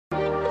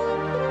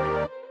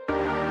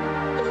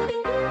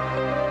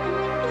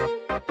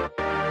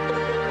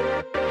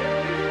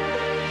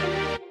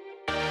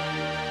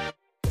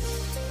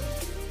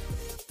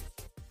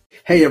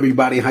Hey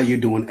everybody, how you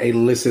doing? Hey,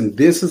 listen,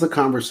 this is a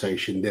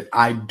conversation that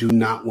I do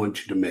not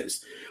want you to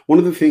miss. One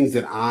of the things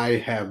that I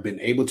have been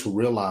able to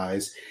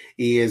realize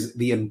is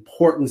the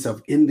importance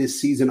of in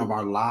this season of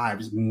our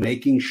lives,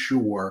 making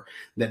sure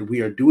that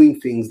we are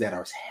doing things that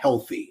are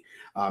healthy.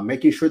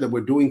 Making sure that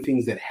we're doing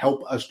things that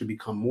help us to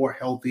become more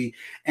healthy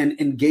and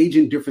engage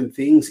in different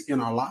things in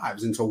our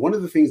lives. And so one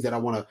of the things that I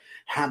want to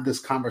have this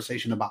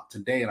conversation about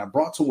today, and I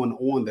brought someone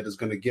on that is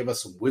going to give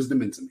us some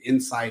wisdom and some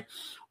insight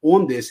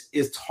on this,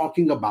 is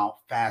talking about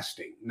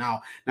fasting.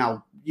 Now,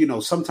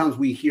 sometimes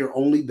we hear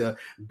only the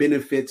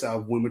benefits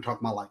of when we're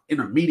talking about like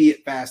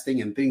intermediate fasting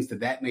and things to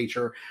that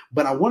nature.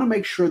 But I want to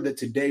make sure that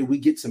today we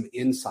get some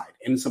insight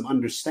and some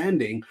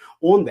understanding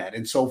on that.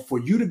 And so for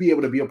you to be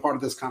able to be a part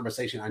of this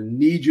conversation, I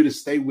need you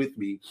to stay with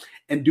me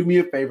and do me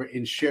a favor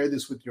and share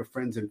this with your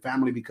friends and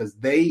family, because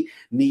they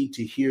need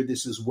to hear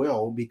this as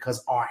well,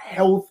 because our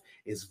health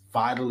is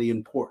vitally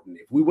important.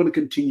 If we want to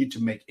continue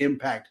to make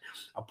impact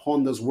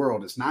upon this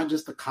world, it's not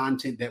just the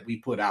content that we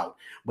put out,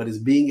 but it's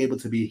being able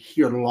to be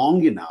here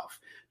long enough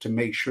to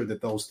make sure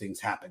that those things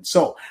happen.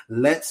 So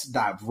let's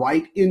dive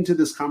right into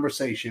this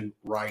conversation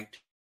right.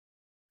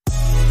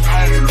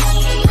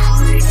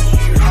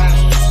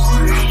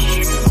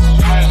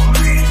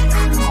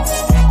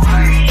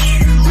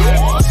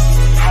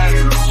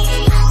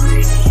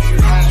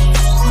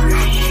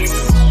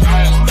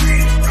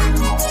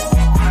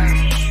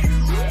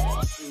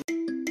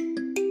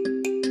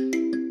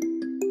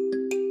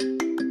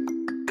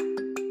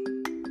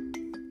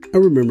 I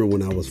remember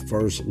when I was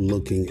first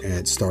looking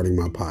at starting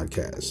my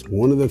podcast,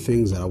 one of the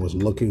things that I was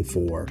looking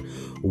for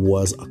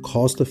was a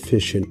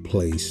cost-efficient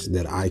place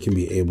that I can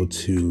be able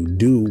to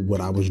do what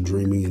I was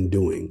dreaming and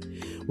doing.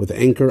 With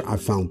Anchor, I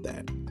found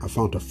that. I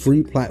found a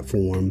free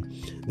platform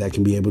that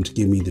can be able to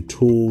give me the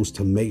tools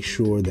to make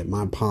sure that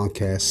my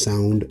podcasts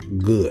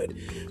sound good,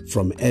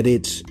 from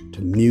edits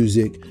to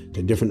music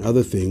to different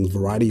other things,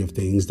 variety of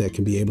things that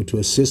can be able to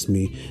assist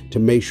me to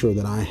make sure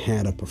that I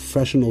had a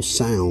professional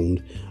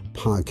sound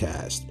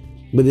podcast.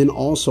 But then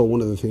also one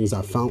of the things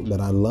I found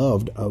that I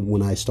loved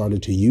when I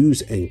started to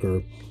use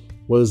Anchor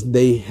was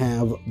they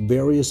have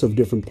various of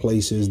different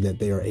places that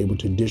they are able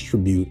to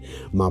distribute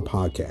my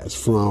podcast,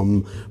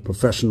 from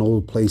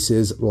professional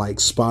places like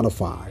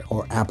Spotify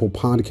or Apple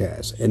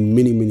Podcasts and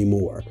many, many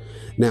more.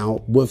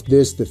 Now, with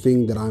this, the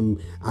thing that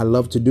I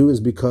love to do is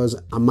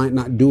because I might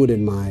not do it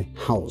in my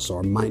house, or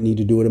I might need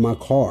to do it in my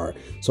car.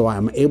 So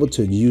I'm able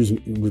to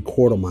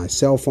record on my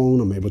cell phone.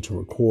 I'm able to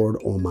record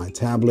on my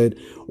tablet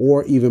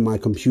or even my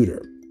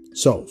computer.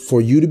 So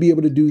for you to be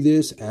able to do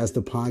this as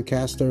the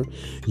podcaster,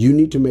 you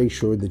need to make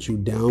sure that you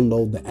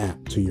download the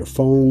app to your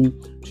phone,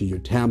 to your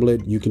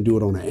tablet. You can do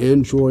it on an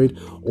Android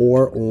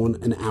or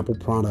on an Apple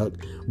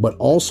product. But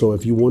also,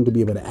 if you want to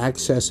be able to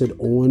access it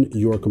on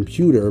your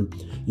computer,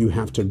 you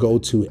have to go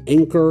to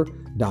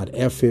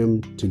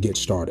anchor.fm to get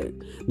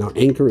started. Now,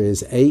 Anchor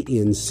is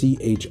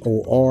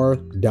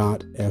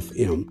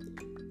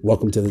ANCHOR.FM.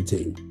 Welcome to the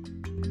team.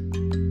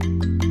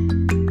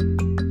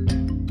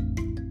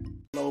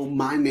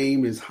 My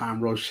name is Chaim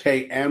Roche,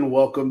 and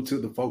welcome to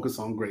the Focus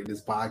on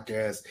Greatness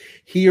podcast.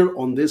 Here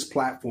on this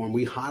platform,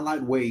 we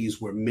highlight ways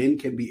where men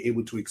can be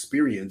able to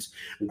experience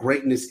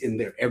greatness in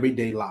their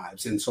everyday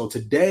lives. And so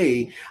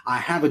today, I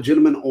have a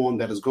gentleman on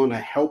that is going to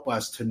help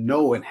us to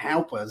know and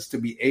help us to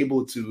be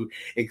able to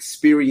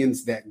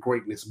experience that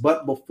greatness.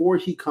 But before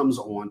he comes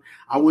on,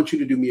 I want you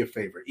to do me a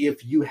favor.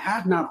 If you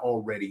have not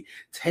already,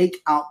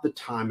 take out the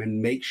time and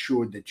make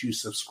sure that you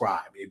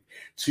subscribe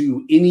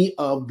to any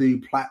of the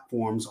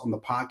platforms on the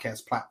podcast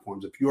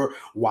platforms. If you're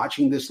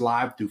watching this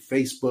live through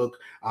Facebook,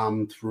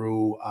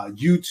 through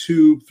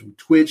YouTube, through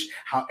Twitch,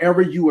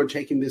 however you are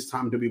taking this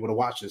time to be able to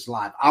watch this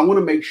live, I want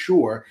to make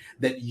sure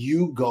that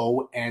you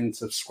go and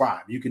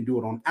subscribe. You can do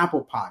it on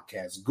Apple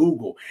Podcasts,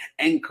 Google,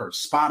 Anchor,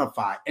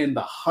 Spotify, and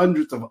the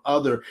hundreds of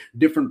other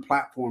different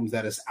platforms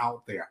that is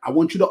out there. I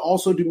want you to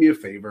also do me a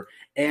favor,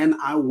 and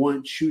I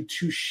want you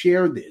to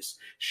share this.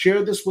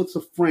 Share this with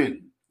a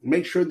friend.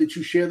 Make sure that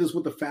you share this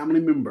with a family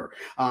member,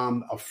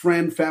 a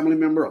friend, family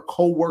member, a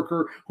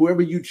coworker,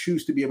 whoever you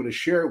choose to be able to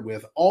share it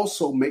with.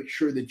 Also, make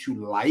sure that you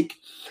like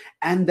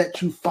and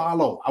that you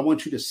follow. I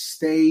want you to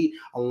stay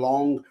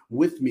along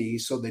with me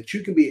so that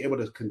you can be able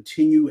to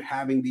continue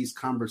having these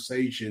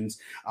conversations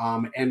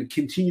and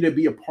continue to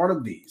be a part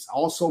of these.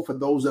 Also, for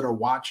those that are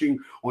watching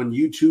on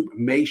YouTube,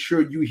 make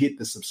sure you hit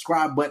the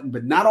subscribe button.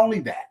 But not only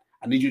that,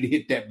 I need you to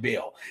hit that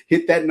bell,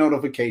 hit that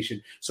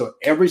notification. So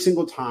every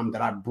single time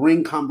that I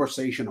bring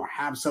conversation or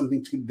have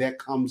something that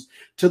comes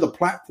to the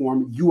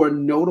platform, you are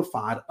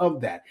notified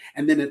of that.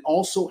 And then it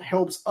also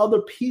helps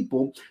other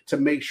people to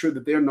make sure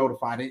that they're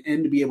notified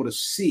and to be able to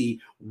see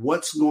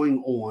what's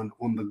going on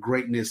the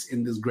greatness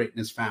in this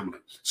greatness family.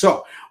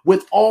 So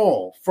with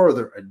all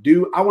further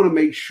ado, I want to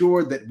make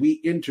sure that we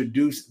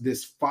introduce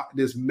this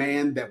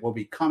man that will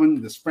be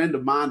coming, this friend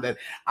of mine that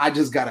I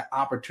just got an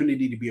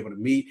opportunity to be able to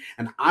meet.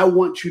 And I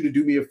want you to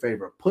do me a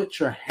favor.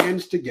 Put your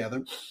hands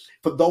together.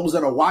 For those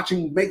that are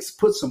watching,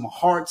 put some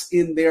hearts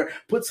in there,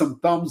 put some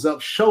thumbs up,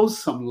 show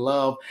some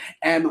love,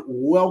 and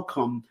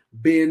welcome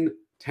Ben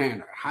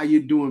Tanner. How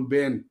you doing,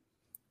 Ben?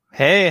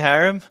 Hey,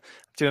 Hiram.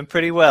 Doing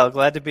pretty well.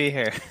 Glad to be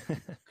here.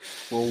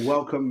 Well,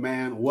 welcome,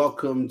 man.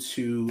 Welcome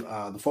to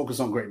the Focus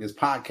on Greatness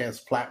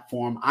podcast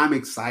platform. I'm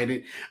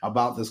excited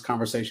about this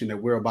conversation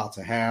that we're about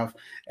to have.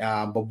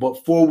 But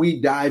before we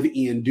dive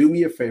in, do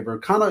me a favor,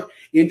 kind of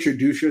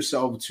introduce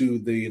yourself to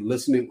the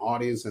listening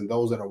audience and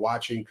those that are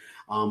watching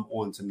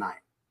on tonight.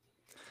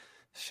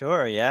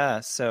 Sure.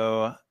 Yeah.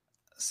 So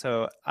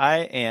I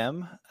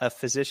am a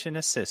physician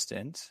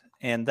assistant,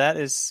 and that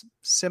is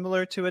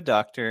similar to a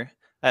doctor.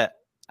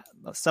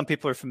 Some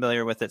people are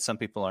familiar with it, some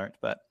people aren't,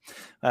 but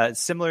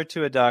similar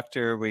to a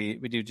doctor, we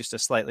do just a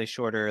slightly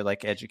shorter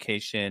like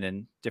education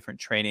and different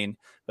training,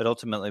 but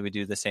ultimately we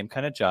do the same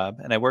kind of job.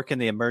 And I work in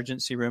the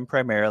emergency room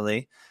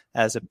primarily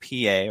as a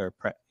PA or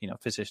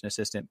physician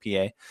assistant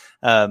PA.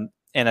 And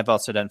I've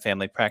also done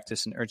family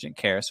practice and urgent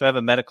care. So I have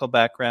a medical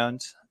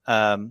background.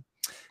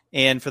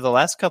 And for the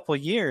last couple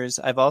of years,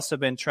 I've also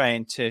been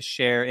trying to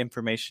share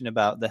information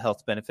about the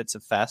health benefits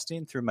of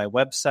fasting through my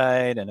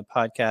website and a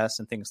podcast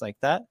and things like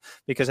that,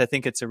 because I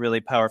think it's a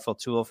really powerful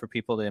tool for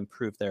people to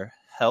improve their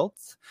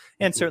health.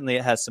 And certainly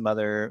it has some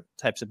other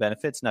types of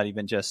benefits, not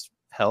even just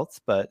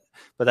health, but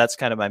that's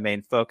kind of my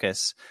main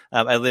focus.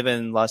 I live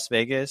in Las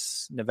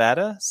Vegas,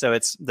 Nevada, so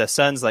it's the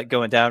sun's like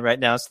going down right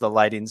now, so the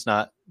lighting's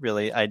not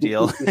really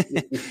ideal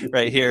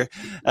right here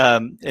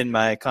in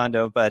my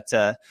condo, but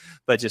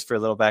just for a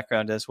little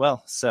background as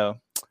well. So,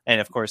 and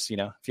of course, if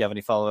you have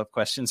any follow-up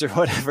questions or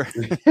whatever.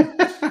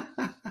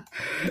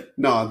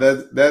 No,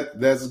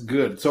 that's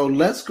good. So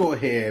let's go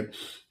ahead.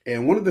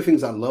 And one of the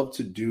things I love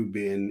to do,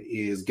 Ben,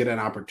 is get an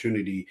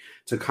opportunity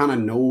to kind of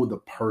know the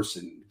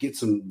person, get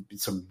some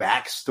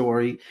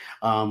backstory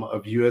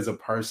of you as a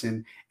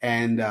person.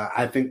 And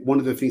I think one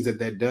of the things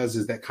that does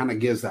is that kind of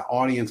gives the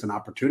audience an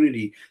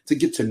opportunity to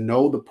get to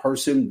know the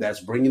person that's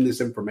bringing this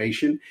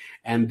information.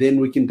 And then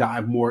we can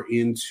dive more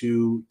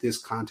into this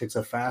context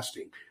of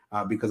fasting,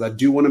 because I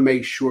do want to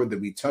make sure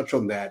that we touch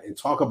on that and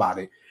talk about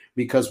it,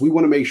 because we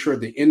want to make sure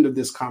at the end of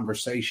this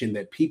conversation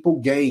that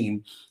people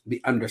gain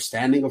the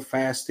understanding of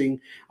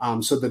fasting,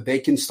 so that they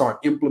can start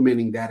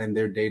implementing that in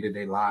their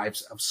day-to-day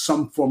lives of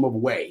some form of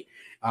way,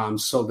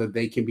 so that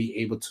they can be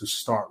able to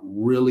start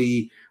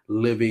really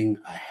living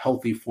a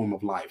healthy form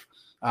of life.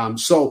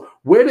 So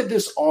where did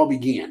this all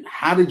begin?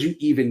 How did you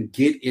even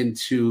get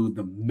into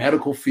the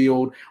medical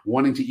field,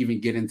 wanting to even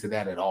get into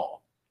that at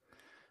all?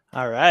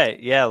 All right.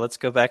 Yeah, let's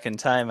go back in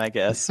time, I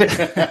guess.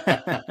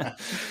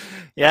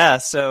 Yeah.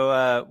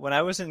 So when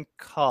I was in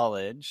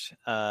college,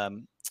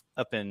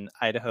 up in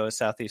Idaho,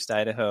 Southeast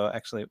Idaho,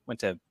 actually went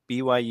to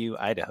BYU,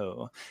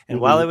 Idaho. And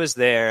while I was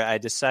there, I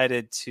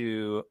decided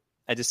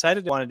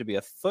I wanted to be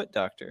a foot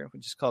doctor,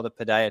 which is called a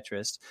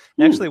podiatrist.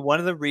 And actually, one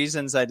of the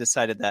reasons I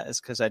decided that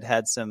is because I'd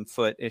had some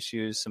foot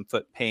issues, some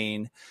foot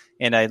pain.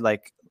 And I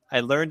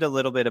learned a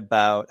little bit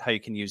about how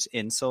you can use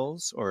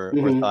insoles or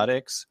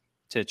orthotics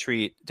to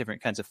treat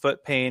different kinds of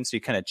foot pain. So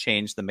you kind of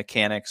change the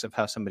mechanics of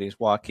how somebody's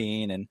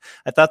walking. And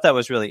I thought that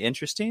was really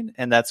interesting.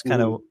 And that's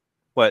kind of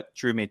what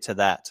drew me to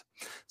that.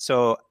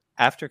 So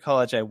after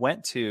college, I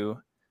went to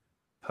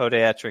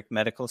podiatric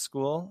medical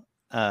school,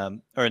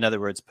 or in other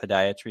words,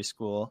 podiatry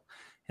school.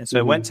 And so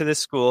I went to this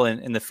school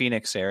in the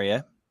Phoenix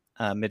area,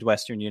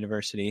 Midwestern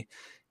University.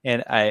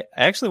 And I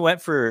actually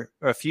went for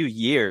a few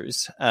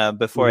years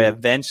before I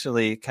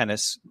eventually kind of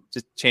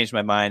just changed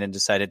my mind and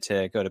decided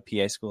to go to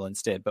PA school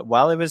instead. But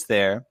while I was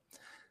there,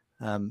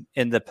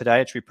 in the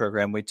podiatry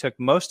program, we took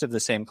most of the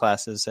same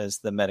classes as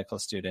the medical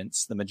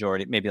students, the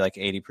majority, maybe like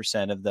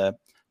 80% of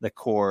the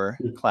core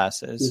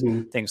classes,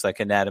 things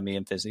like anatomy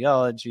and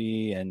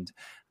physiology and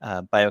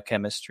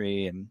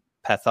biochemistry and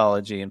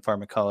pathology and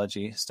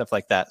pharmacology, stuff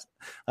like that.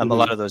 A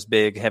lot of those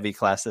big, heavy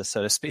classes,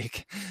 so to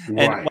speak.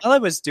 And while I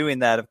was doing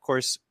that, of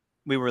course,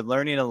 we were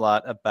learning a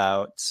lot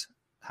about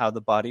how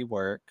the body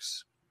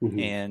works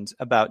and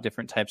about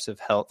different types of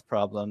health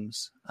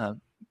problems.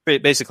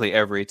 Basically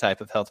every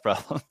type of health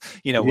problem,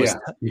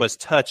 was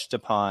touched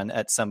upon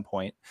at some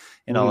point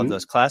in all of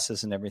those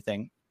classes and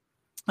everything.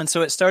 And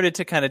so it started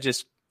to kind of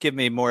just give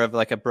me more of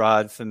like a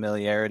broad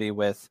familiarity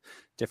with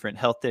different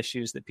health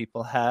issues that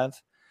people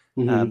have.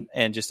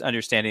 And just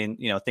understanding,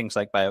 things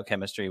like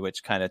biochemistry,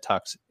 which kind of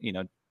talks,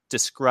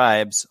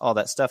 describes all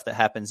that stuff that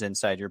happens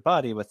inside your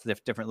body with the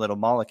different little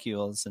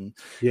molecules and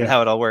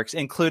how it all works,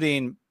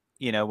 including,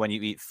 when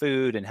you eat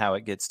food and how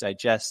it gets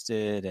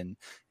digested and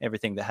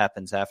everything that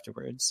happens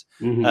afterwards.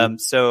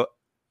 So,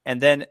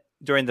 and then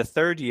during the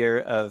third year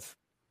of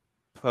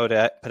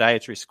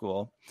podiatry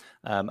school,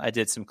 I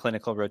did some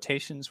clinical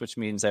rotations, which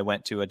means I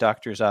went to a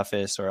doctor's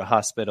office or a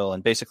hospital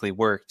and basically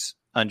worked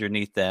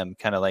underneath them,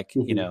 kind of like,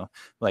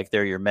 like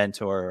they're your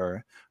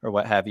mentor or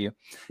what have you.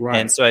 Right.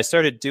 And so I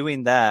started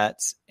doing that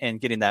and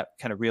getting that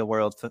kind of real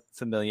world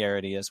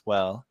familiarity as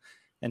well.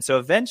 And so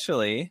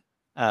eventually,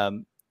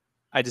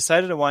 I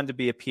decided I wanted to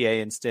be a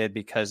PA instead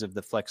because of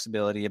the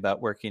flexibility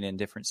about working in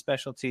different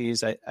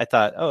specialties. I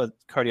thought,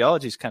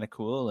 cardiology is kind of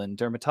cool and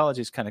dermatology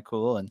is kind of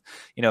cool. And,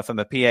 if I'm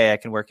a PA, I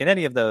can work in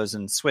any of those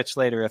and switch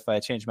later if I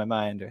change my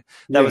mind.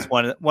 That was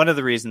one of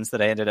the reasons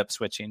that I ended up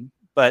switching.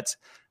 But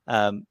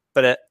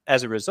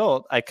as a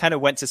result, I kind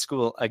of went to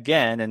school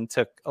again and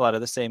took a lot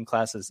of the same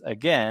classes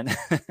again,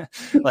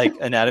 like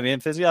anatomy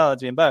and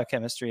physiology and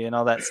biochemistry and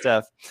all that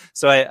stuff.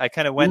 So I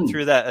kind of went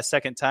through that a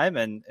second time,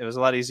 and it was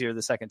a lot easier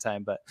the second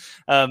time. But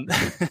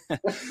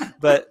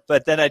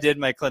but then I did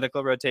my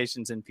clinical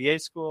rotations in PA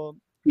school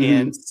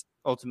and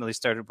ultimately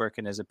started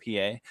working as a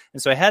PA.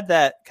 And so I had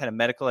that kind of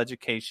medical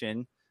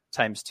education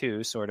times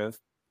two, sort of.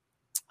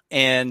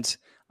 And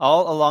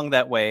all along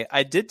that way,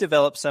 I did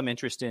develop some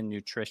interest in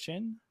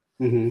nutrition.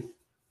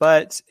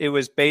 But it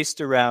was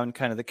based around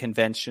kind of the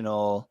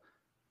conventional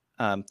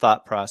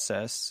thought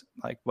process,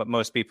 like what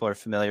most people are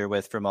familiar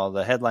with from all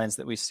the headlines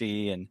that we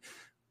see and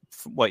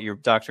what your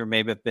doctor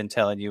may have been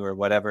telling you or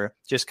whatever.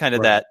 Just kind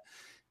of that,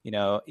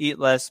 eat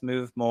less,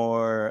 move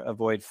more,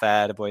 avoid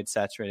fat, avoid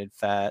saturated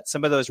fat.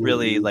 Some of those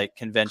really like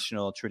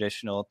conventional,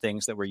 traditional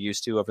things that we're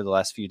used to over the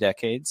last few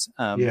decades.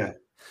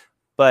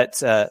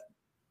 But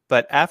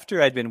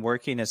after I'd been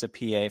working as a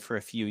PA for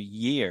a few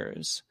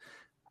years,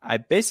 I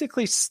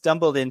basically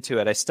stumbled into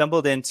it. I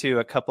stumbled into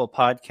a couple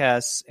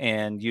podcasts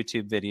and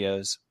YouTube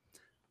videos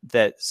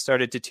that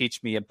started to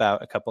teach me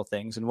about a couple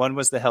things. And one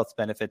was the health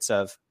benefits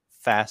of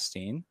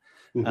fasting.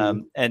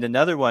 And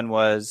another one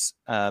was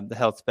the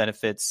health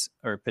benefits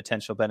or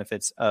potential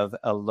benefits of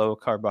a low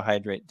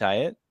carbohydrate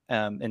diet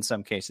in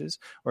some cases,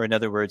 or in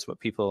other words, what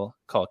people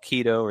call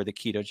keto or the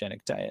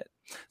ketogenic diet.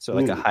 So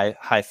like a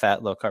high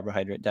fat, low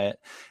carbohydrate diet.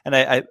 And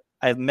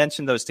I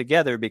mentioned those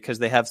together because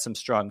they have some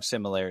strong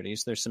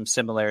similarities. There's some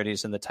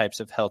similarities in the types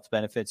of health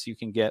benefits you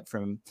can get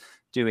from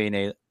doing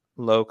a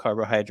low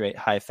carbohydrate,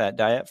 high fat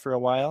diet for a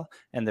while.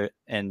 And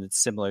it's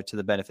similar to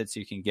the benefits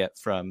you can get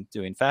from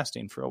doing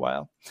fasting for a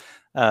while.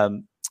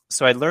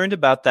 So I learned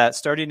about that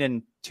starting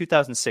in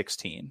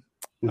 2016.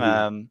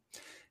 And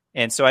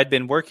so I'd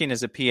been working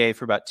as a PA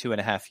for about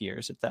 2.5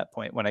 years at that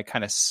point when I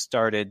kind of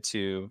started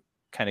to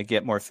kind of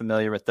get more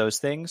familiar with those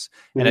things.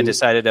 And I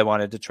decided I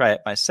wanted to try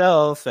it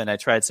myself. And I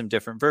tried some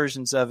different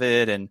versions of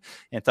it and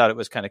thought it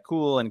was kind of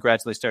cool, and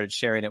gradually started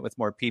sharing it with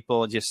more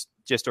people, just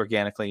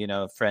organically,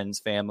 friends,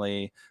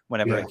 family,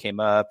 whenever it came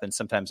up. And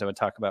sometimes I would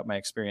talk about my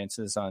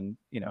experiences on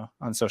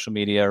social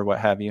media or what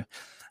have you.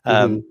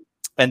 And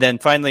then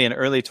finally in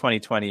early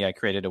 2020, I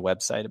created a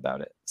website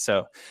about it.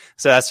 So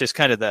that's just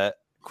kind of the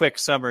quick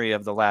summary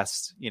of the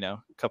last,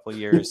 couple of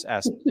years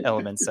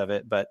elements of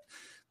it. But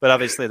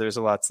obviously there's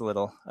lots of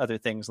little other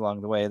things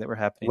along the way that were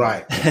happening.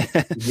 Right.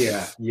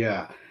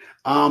 Yeah.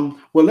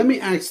 Well, let me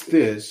ask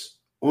this: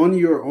 on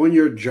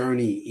your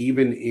journey,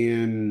 even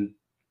in,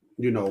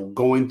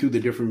 going through the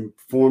different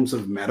forms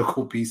of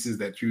medical pieces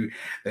that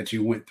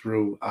you went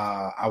through,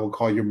 I would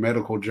call your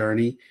medical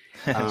journey.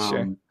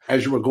 Sure.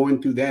 As you were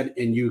going through that,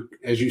 and you,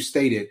 as you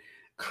stated,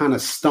 kind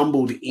of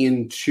stumbled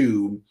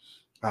into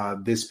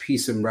this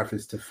piece in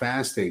reference to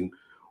fasting.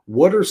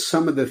 What are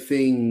some of the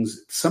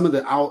things,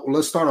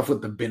 let's start off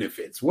with the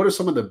benefits. What are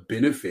some of the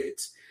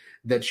benefits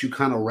that you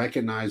kind of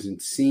recognize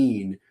and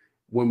seen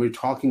when we're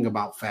talking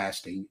about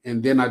fasting?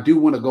 And then I do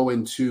want to go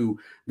into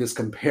this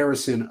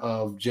comparison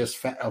of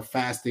just of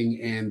fasting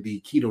and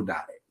the keto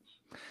diet.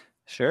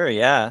 Sure.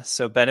 Yeah.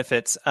 So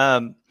benefits.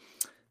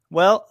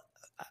 Well,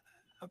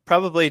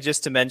 probably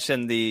just to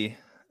mention the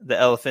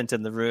elephant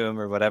in the room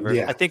or whatever.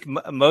 I think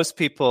most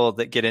people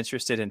that get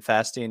interested in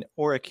fasting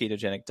or a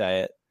ketogenic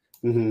diet,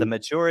 the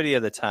majority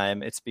of the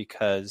time it's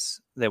because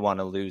they want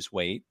to lose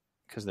weight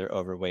because they're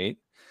overweight.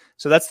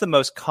 So that's the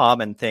most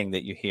common thing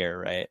that you hear,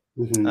 right?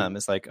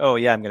 It's like, oh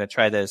yeah, I'm going to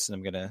try this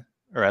and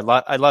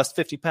I lost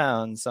 50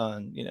 pounds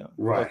on,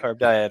 low carb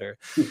diet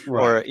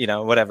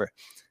or whatever.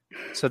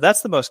 So that's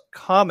the most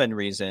common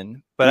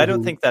reason, but I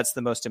don't think that's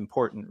the most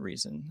important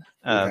reason.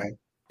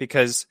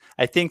 Because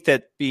I think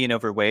that being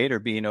overweight or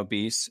being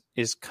obese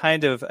is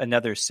kind of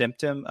another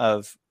symptom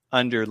of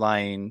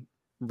underlying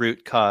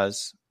root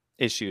cause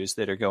issues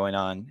that are going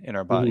on in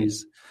our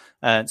bodies.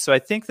 So I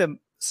think that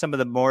some of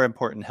the more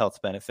important health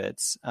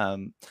benefits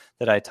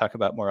that I talk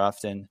about more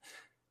often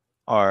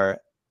are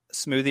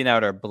smoothing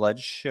out our blood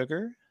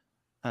sugar.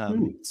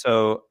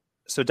 So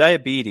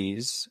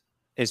diabetes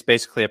is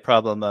basically a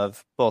problem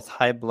of both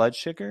high blood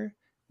sugar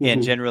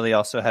and generally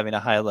also having a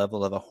high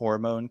level of a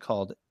hormone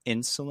called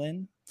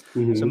insulin.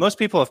 So most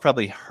people have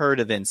probably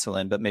heard of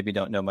insulin, but maybe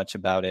don't know much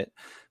about it.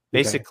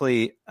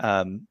 Basically,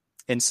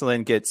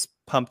 insulin gets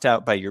pumped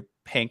out by your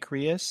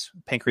pancreas.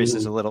 Pancreas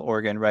is a little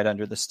organ right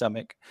under the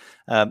stomach.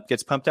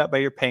 Gets pumped out by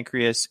your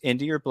pancreas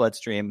into your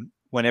bloodstream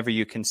whenever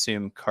you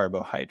consume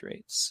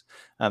carbohydrates.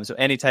 So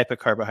any type of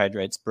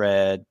carbohydrates,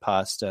 bread,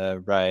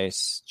 pasta,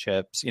 rice,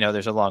 chips,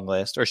 there's a long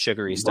list, or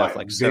sugary stuff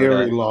like soda.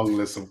 Very long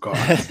list of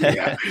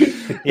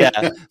carbs.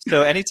 Yeah.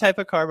 So any type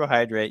of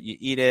carbohydrate, you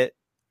eat it.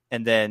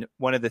 And then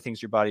one of the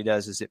things your body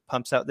does is it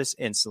pumps out this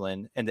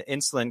insulin, and the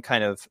insulin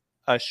kind of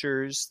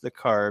ushers the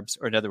carbs,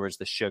 or in other words,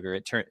 the sugar.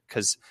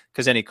 Because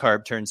any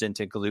carb turns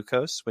into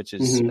glucose, which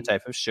is a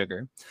type of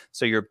sugar.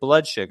 So your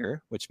blood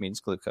sugar, which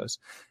means glucose,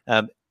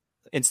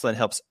 insulin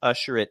helps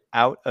usher it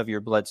out of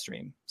your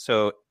bloodstream.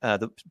 So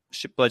the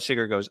blood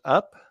sugar goes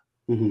up,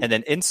 And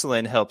then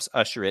insulin helps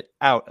usher it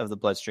out of the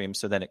bloodstream.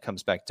 So then it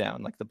comes back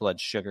down, like the blood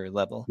sugar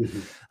level.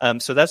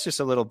 So that's just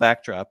a little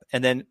backdrop.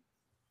 And then,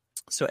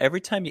 so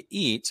every time you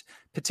eat,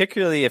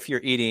 particularly if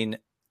you're eating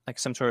like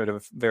some sort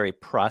of very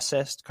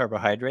processed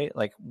carbohydrate,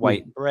 like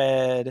white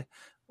bread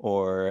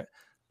or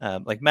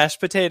like mashed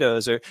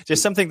potatoes, or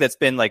just something that's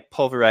been like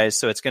pulverized,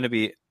 so it's going to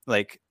be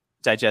like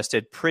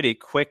digested pretty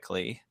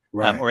quickly,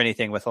 or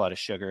anything with a lot of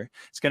sugar,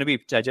 it's going to be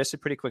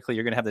digested pretty quickly.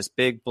 You're going to have this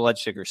big blood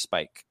sugar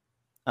spike.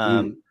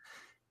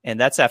 And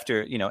that's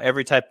after,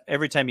 every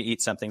time you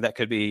eat something. That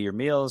could be your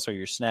meals or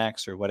your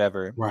snacks or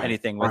whatever,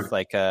 anything with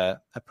like a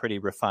pretty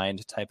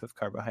refined type of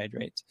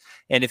carbohydrate.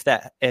 And if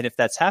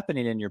that's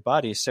happening in your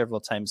body several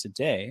times a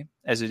day,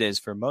 as it is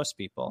for most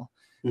people,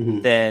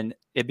 then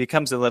it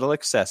becomes a little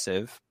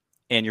excessive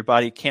and your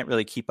body can't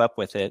really keep up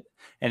with it.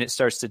 And it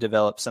starts to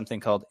develop something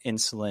called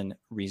insulin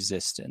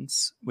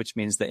resistance, which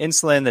means the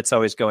insulin that's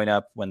always going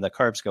up when the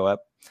carbs go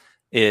up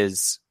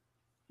is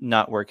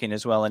not working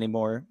as well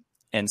anymore.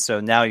 And so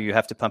now you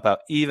have to pump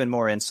out even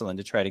more insulin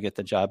to try to get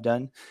the job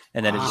done.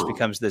 And then it just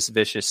becomes this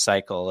vicious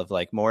cycle of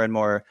like more and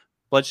more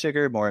blood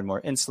sugar, more and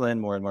more insulin,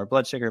 more and more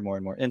blood sugar, more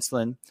and more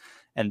insulin.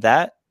 And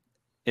that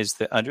is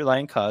the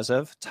underlying cause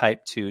of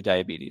type 2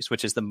 diabetes,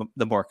 which is the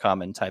more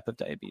common type of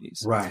diabetes.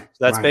 So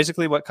that's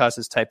basically what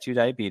causes type 2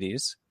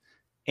 diabetes.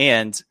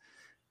 And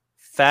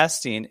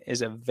fasting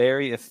is a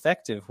very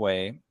effective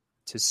way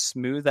to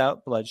smooth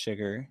out blood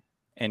sugar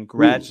and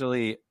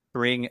gradually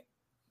bring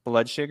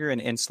blood sugar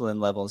and insulin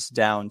levels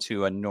down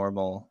to a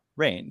normal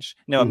range.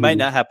 Now, it might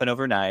not happen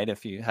overnight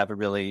if you have a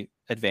really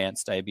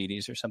advanced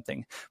diabetes or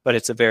something, but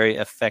it's a very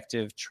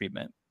effective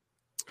treatment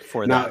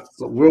for that.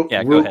 So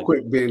real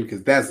quick, Ben,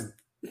 because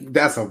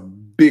that's a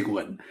big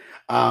one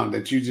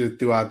that you just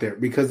threw out there.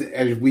 Because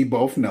as we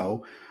both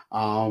know,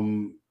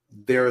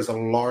 there is a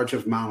large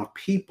amount of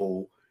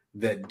people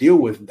that deal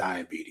with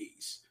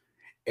diabetes.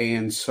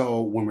 And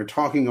so when we're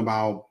talking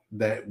about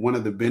that, one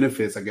of the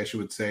benefits, I guess you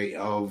would say,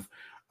 of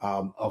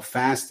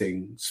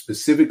fasting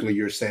specifically,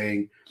 you're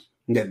saying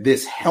that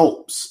this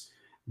helps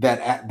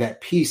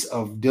that piece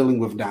of dealing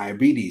with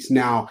diabetes.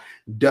 Now,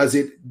 does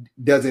it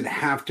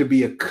have to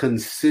be a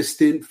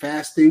consistent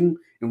fasting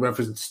in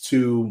reference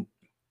to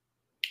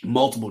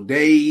multiple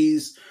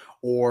days,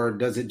 or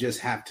does it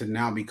just have to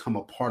now become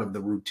a part of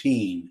the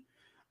routine,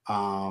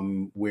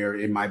 where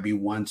it might be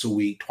once a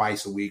week,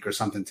 twice a week, or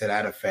something to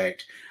that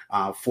effect,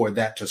 for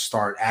that to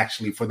start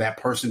for that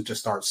person to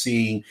start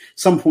seeing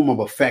some form of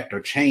effect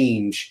or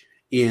change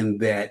in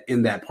that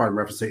part of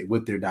reference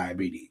with their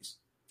diabetes?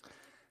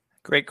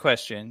 Great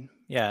question.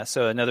 Yeah.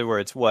 So in other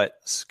words, what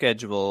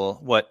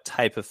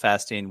type of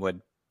fasting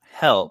would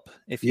help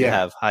if you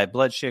have high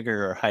blood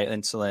sugar or high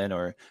insulin,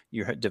 or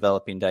you're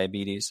developing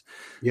diabetes?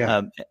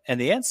 And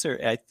the answer,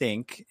 I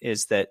think,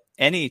 is that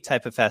any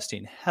type of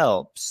fasting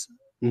helps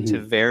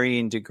to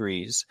varying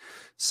degrees.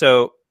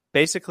 So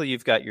basically,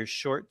 you've got your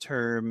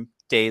short-term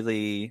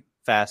daily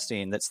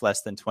fasting that's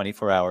less than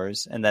 24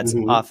 hours, and that's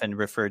often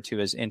referred to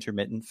as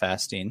intermittent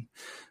fasting.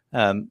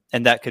 And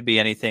that could be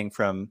anything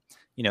from,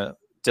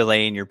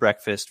 delaying your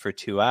breakfast for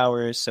 2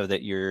 hours so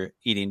that you're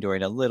eating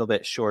during a little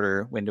bit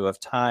shorter window of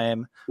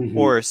time,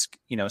 or,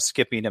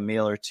 skipping a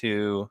meal or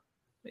two,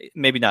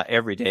 maybe not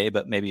every day,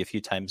 but maybe a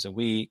few times a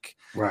week.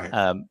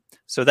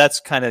 So that's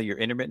kind of your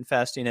intermittent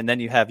fasting. And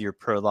then you have your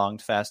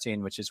prolonged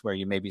fasting, which is where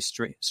you maybe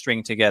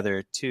string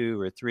together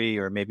 2 or 3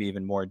 or maybe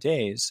even more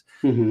days,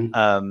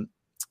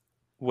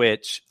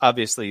 which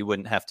obviously you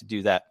wouldn't have to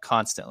do that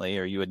constantly,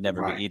 or you would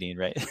never be eating,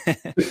 right?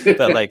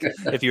 But like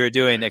if you were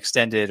doing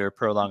extended or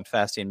prolonged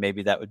fasting,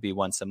 maybe that would be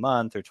once a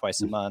month or twice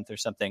a month or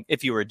something,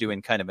 if you were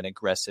doing kind of an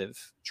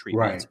aggressive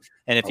treatment.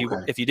 And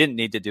if you didn't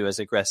need to do as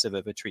aggressive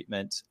of a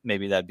treatment,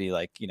 maybe that'd be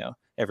like,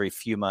 every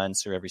few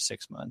months or every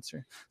 6 months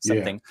or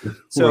something.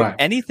 So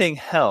anything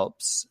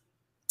helps.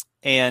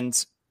 And,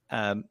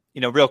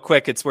 real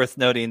quick, it's worth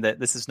noting that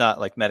this is not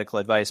like medical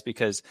advice,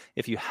 because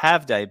if you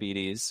have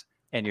diabetes,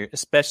 and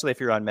especially if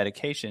you're on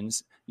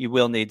medications, you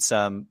will need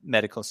some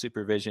medical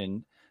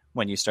supervision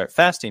when you start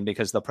fasting,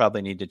 because they'll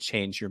probably need to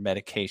change your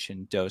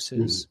medication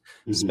doses,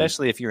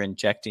 especially if you're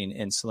injecting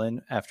insulin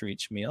after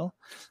each meal.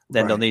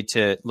 Then they'll need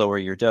to lower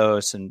your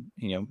dose and,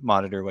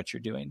 monitor what you're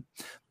doing.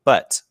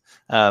 But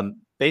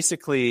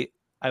basically,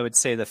 I would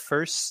say the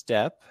first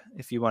step,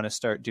 if you want to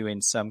start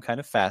doing some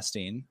kind of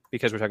fasting,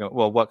 because we're talking about,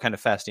 well, what kind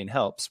of fasting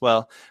helps?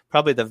 Well,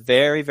 probably the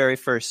very, very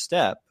first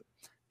step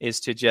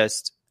is to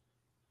just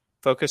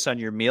focus on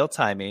your meal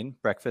timing,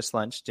 breakfast,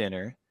 lunch,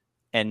 dinner,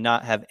 and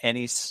not have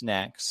any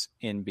snacks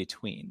in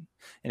between.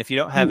 And if you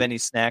don't have any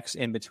snacks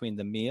in between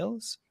the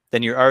meals,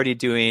 then you're already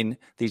doing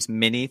these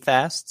mini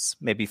fasts,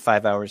 maybe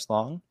 5 hours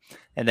long.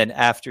 And then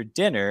after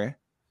dinner,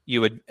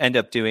 you would end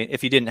up doing,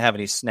 if you didn't have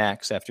any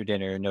snacks after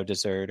dinner, no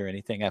dessert or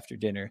anything after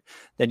dinner,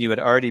 then you would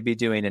already be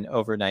doing an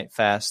overnight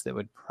fast that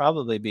would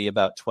probably be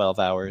about 12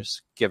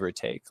 hours, give or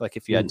take. Like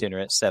if you had dinner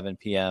at 7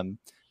 p.m.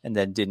 and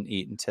then didn't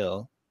eat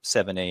until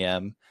 7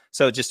 a.m.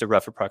 So just a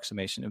rough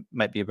approximation, it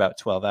might be about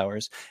 12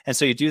 hours. And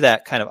so you do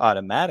that kind of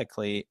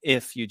automatically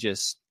if you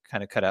just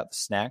kind of cut out the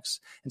snacks.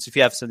 And so if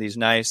you have some of these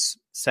nice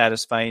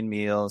satisfying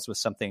meals with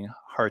something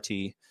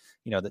hearty,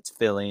 that's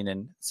filling.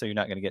 And so you're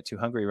not going to get too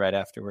hungry right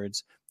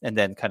afterwards, and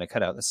then kind of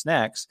cut out the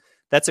snacks.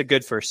 That's a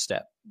good first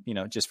step,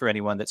 just for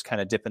anyone that's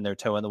kind of dipping their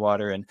toe in the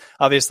water. And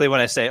obviously when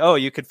I say, oh,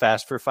 you could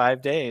fast for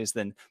 5 days,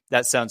 then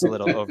that sounds a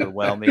little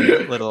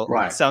overwhelming,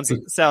 right. sounds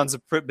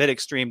a bit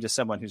extreme to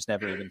someone who's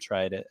never even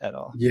tried it at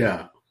all.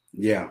 Yeah.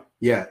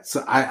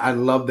 So I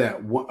love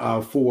that.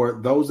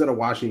 For those that are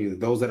watching,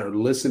 those that are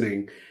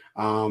listening,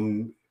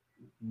 one,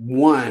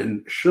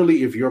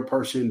 surely if you're a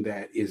person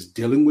that is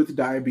dealing with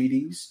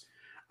diabetes,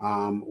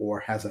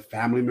 or has a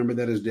family member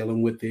that is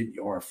dealing with it,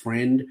 or a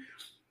friend,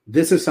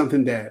 this is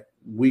something that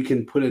we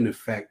can put in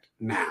effect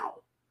now.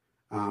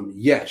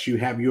 Yes, you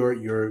have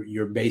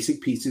your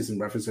basic pieces in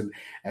reference, and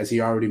as he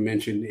already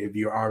mentioned, if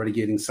you're already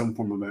getting some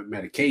form of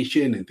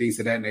medication and things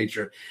of that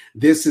nature,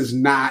 this is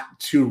not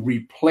to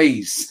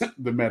replace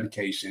the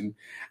medication,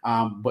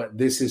 but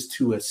this is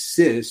to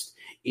assist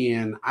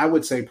in, I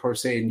would say per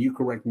se, and you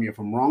correct me if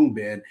I'm wrong,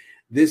 Ben,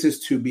 this is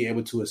to be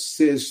able to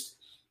assist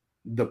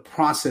the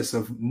process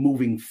of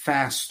moving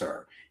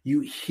faster,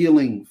 you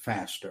healing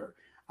faster.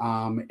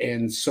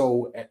 And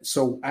so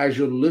as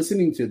you're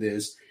listening to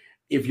this,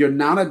 if you're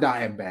not a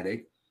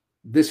diabetic,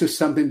 this is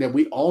something that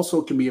we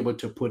also can be able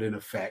to put in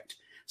effect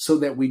so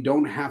that we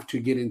don't have to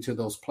get into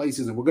those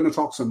places. And we're going to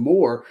talk some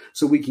more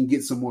so we can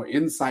get some more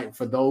insight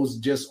for those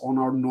just on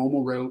our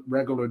normal,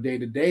 regular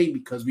day-to-day,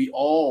 because we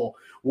all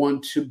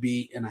want to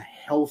be in a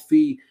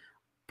healthy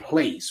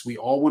place. We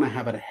all want to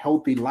have a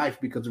healthy life,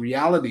 because the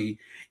reality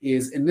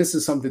is, and this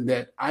is something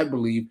that I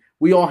believe,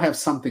 we all have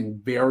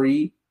something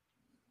very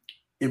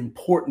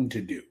important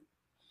to do.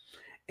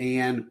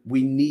 And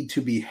we need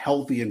to be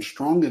healthy and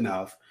strong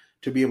enough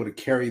to be able to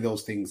carry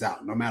those things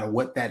out, no matter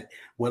what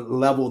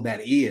level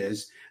that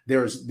is.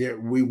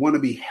 We want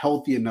to be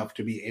healthy enough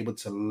to be able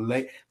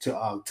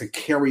to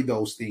carry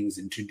those things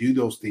and to do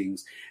those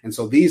things. And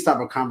so these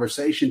type of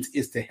conversations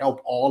is to help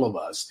all of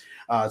us,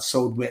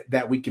 so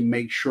that we can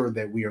make sure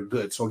that we are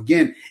good. So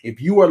again,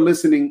 if you are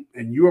listening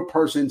and you're a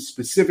person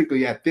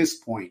specifically at this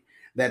point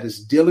that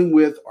is dealing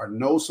with or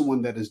know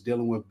someone that is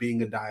dealing with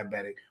being a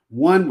diabetic,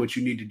 one, what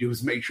you need to do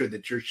is make sure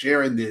that you're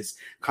sharing this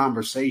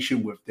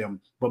conversation with them,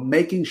 but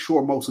making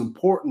sure, most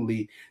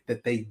importantly,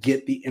 that they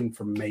get the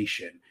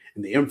information.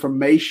 And the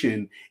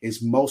information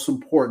is most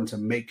important to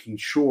making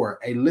sure,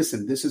 hey,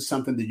 listen, this is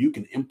something that you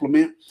can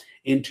implement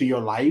into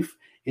your life,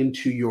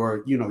 into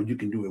your, you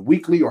can do it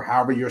weekly or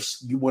however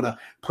you want to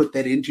put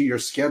that into your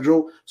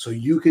schedule, so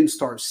you can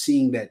start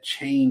seeing that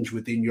change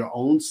within your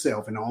own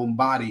self and own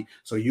body,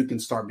 so you can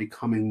start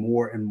becoming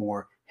more and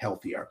more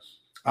healthier.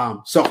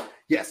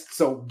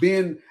 So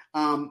Ben,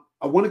 I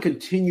want to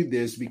continue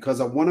this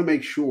because I want to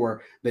make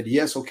sure that,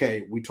 yes,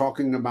 okay, we're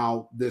talking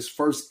about this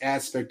first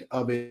aspect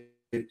of it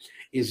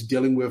is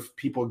dealing with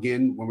people,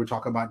 again, when we're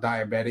talking about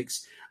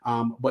diabetics.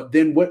 But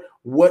then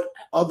what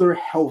other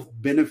health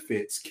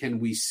benefits can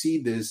we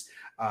see this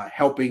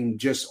helping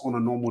just on a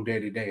normal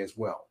day-to-day as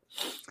well?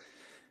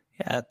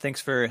 Yeah,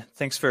 thanks for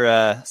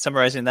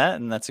summarizing that,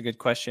 and that's a good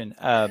question.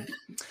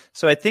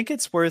 So I think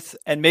it's worth,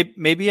 and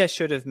maybe I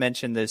should have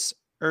mentioned this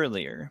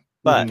earlier,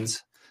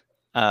 but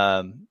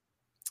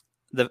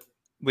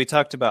we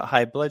talked about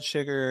high blood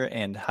sugar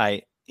and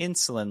high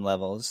insulin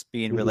levels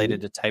being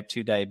related to type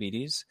 2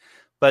 diabetes,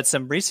 but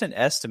some recent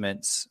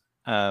estimates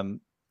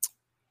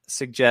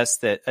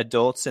suggest that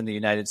adults in the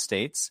United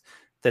States,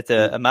 that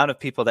the amount of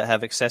people that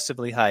have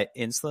excessively high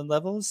insulin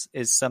levels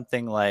is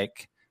something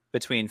like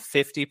between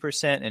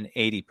 50% and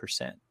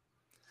 80%.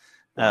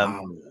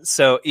 Wow.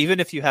 So even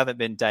if you haven't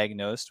been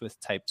diagnosed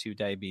with type 2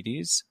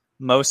 diabetes,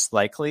 most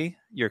likely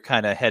you're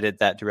kind of headed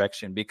that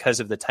direction because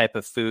of the type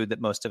of food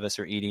that most of us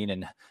are eating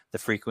and the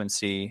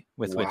frequency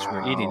with which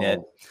we're eating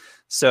it.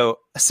 So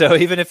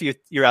even if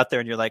you're out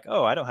there and you're like,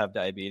 oh, I don't have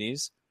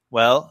diabetes,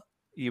 well,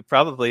 you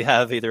probably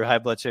have either high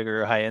blood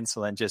sugar or high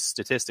insulin, just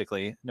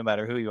statistically, no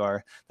matter who you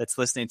are that's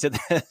listening to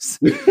this.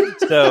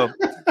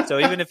 So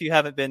even if you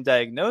haven't been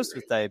diagnosed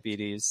with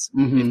diabetes,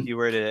 if you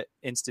were to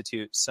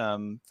institute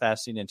some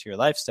fasting into your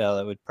lifestyle,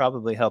 it would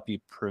probably help you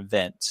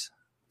prevent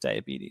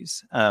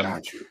diabetes.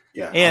 Got you.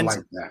 Yeah, and I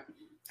like that.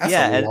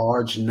 That's a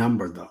large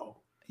number, though.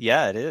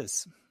 Yeah, it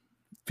is.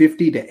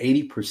 50 to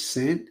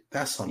 80%.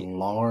 That's a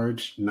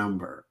large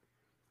number.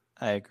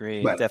 I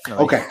agree. But,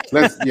 definitely. Okay,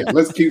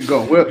 let's keep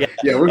going. We're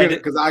gonna,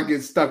 because I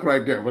get stuck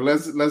right there. But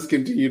let's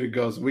continue to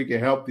go so we can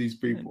help these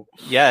people.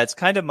 Yeah, it's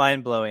kind of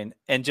mind blowing.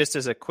 And just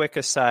as a quick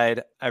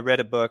aside, I read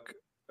a book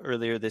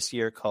earlier this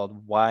year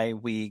called "Why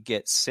We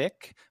Get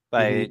Sick"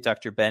 by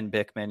Dr. Ben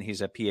Bikman.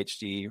 He's a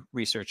PhD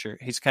researcher.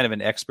 He's kind of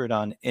an expert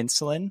on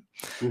insulin,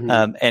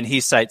 and he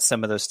cites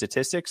some of those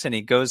statistics. And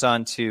he goes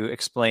on to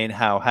explain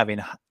how having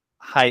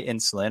high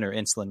insulin or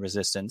insulin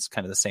resistance,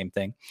 kind of the same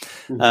thing,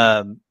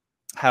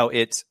 how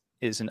it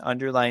is an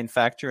underlying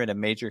factor and a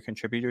major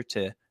contributor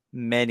to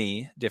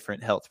many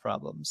different health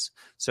problems.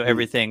 So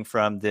everything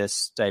from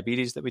this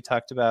diabetes that we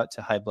talked about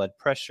to high blood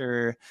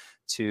pressure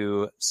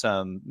to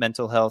some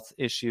mental health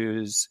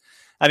issues.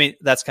 I mean,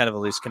 that's kind of a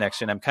loose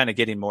connection. I'm kind of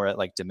getting more at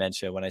like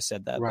dementia when I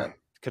said that. Right.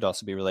 could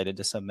also be related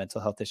to some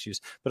mental health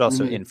issues, but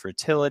also Mm-hmm.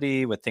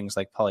 infertility with things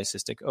like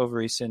polycystic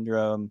ovary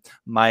syndrome,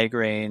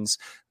 migraines.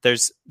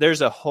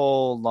 There's a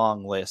whole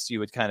long list. You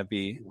would kind of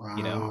be,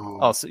 Wow.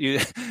 also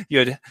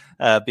you'd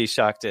be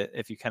shocked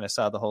if you kind of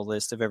saw the whole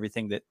list of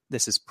everything that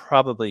this is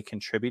probably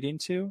contributing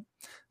to.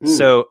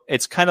 So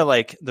it's kind of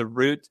like the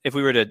root. If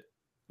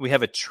we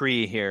have a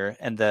tree here,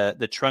 and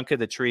the trunk of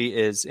the tree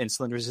is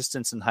insulin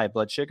resistance and high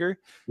blood sugar.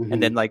 Mm-hmm.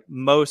 And then like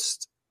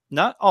most,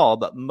 not all,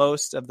 but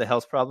most of the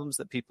health problems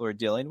that people are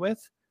dealing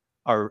with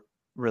are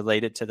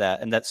related to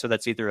that. And that's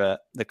either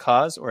the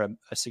cause or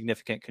a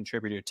significant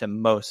contributor to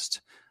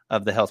most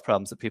of the health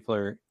problems that people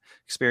are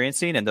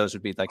experiencing. And those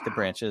would be like the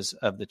branches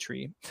of the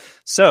tree.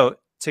 So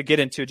to get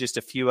into just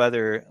a few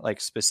other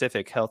like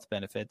specific health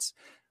benefits,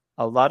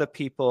 a lot of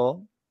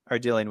people are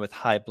dealing with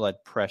high blood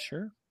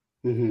pressure.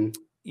 Mm-hmm.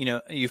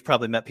 You've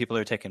probably met people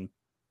who are taking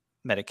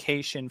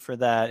medication for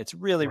that. It's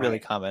really, really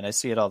common. I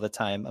see it all the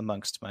time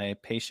amongst my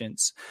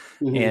patients.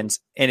 Mm-hmm.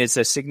 And it's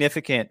a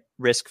significant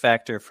risk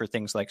factor for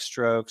things like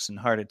strokes and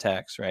heart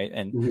attacks, right?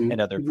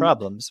 And other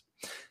problems.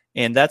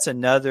 And that's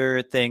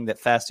another thing that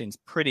fasting's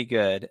pretty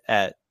good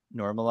at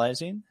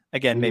normalizing.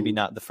 Again, maybe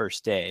not the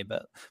first day,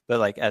 but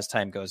like as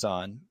time goes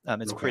on,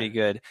 it's pretty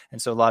good.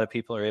 And so a lot of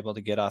people are able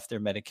to get off their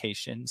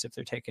medications if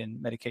they're taking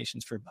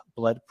medications for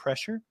blood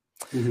pressure.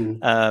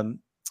 Mm-hmm.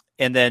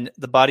 And then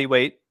the body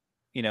weight,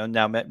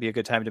 now might be a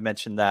good time to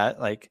mention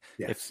that. Like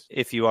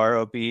if you are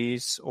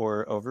obese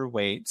or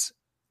overweight,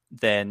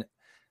 then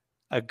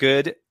a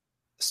good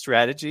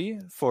strategy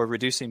for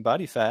reducing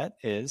body fat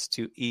is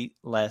to eat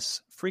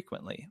less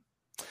frequently.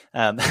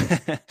 And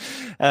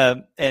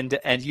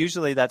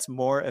usually that's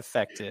more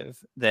effective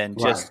than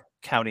just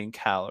counting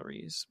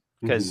calories,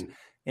 because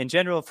in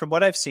general, from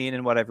what I've seen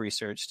and what I've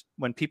researched,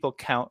 when people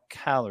count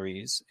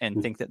calories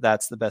and think that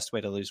that's the best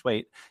way to lose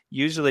weight,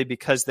 usually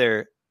because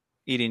they're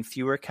eating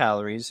fewer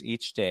calories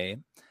each day,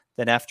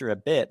 then after a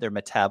bit, their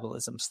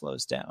metabolism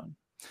slows down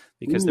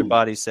because their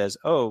body says,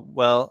 oh,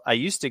 well, I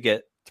used to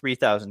get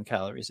 3,000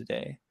 calories a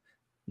day.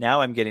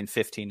 Now I'm getting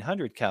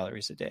 1,500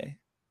 calories a day.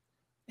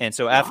 And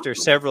so after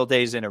several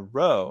days in a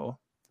row,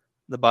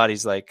 the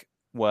body's like,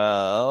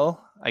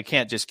 well, I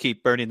can't just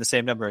keep burning the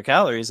same number of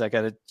calories. I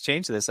got to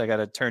change this. I got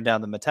to turn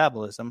down the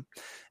metabolism.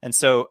 And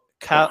so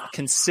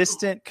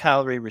consistent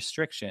calorie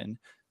restriction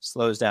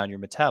slows down your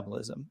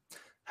metabolism.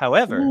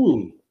 However,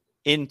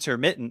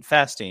 intermittent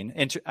fasting,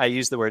 I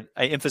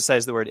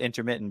emphasize the word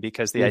intermittent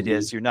because the idea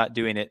is you're not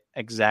doing it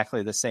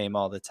exactly the same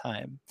all the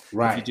time.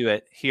 If you do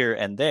it here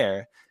and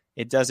there,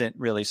 it doesn't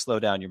really slow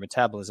down your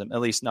metabolism,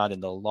 at least not in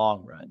the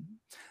long run.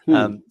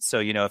 So,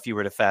 if you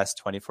were to fast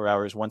 24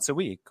 hours once a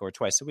week or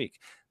twice a week,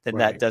 then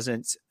that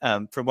doesn't,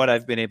 from what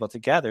I've been able to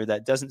gather,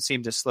 that doesn't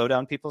seem to slow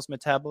down people's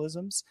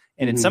metabolisms.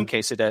 And in some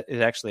cases,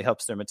 it actually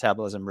helps their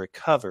metabolism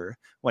recover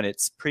when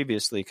it's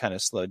previously kind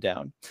of slowed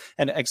down.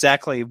 And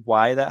exactly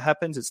why that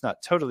happens, it's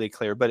not totally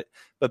clear, but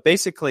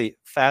basically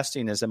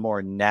fasting is a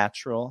more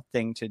natural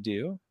thing to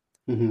do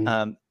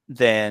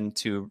than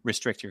to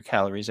restrict your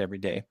calories every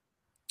day.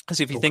 Because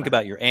if you think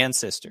about your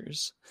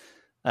ancestors,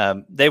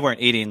 they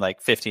weren't eating like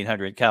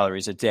 1,500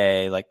 calories a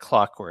day, like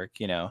clockwork,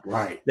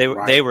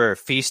 They were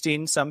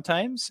feasting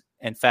sometimes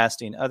and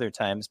fasting other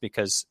times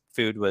because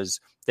food was,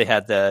 they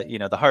had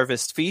the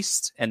harvest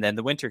feast, and then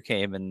the winter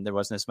came and there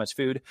wasn't as much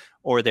food,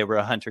 or they were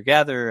a hunter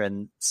gatherer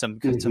and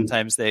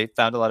sometimes they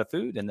found a lot of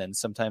food and then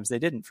sometimes they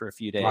didn't for a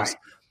few days.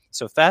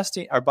 So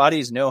fasting, our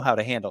bodies know how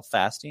to handle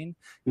fasting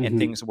and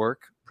things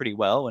work pretty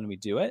well when we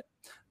do it.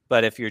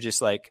 But if you're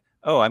just like,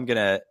 oh, I'm going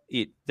to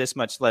eat this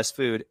much less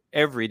food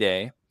every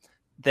day,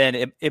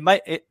 then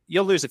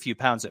you'll lose a few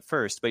pounds at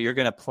first, but you're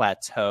going to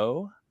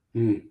plateau.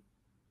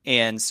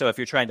 And so if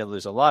you're trying to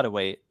lose a lot of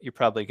weight, you're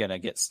probably going to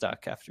get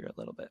stuck after a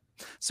little bit.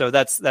 So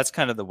that's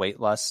kind of the weight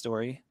loss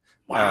story.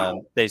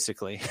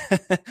 Basically.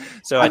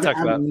 So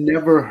I've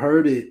never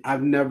heard it.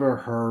 I've never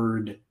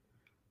heard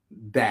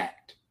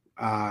that.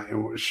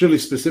 And surely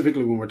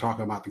specifically when we're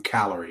talking about the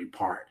calorie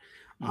part.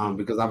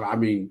 Because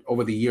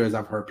over the years,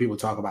 I've heard people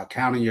talk about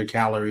counting your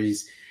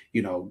calories,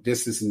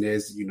 this and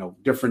this,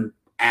 different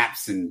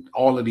apps and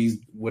all of these,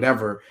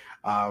 whatever,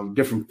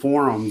 different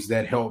forums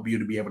that help you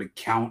to be able to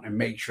count and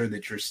make sure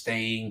that you're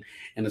staying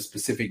in a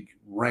specific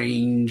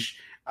range,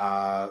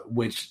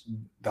 which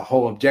the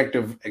whole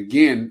objective,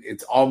 again,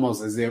 it's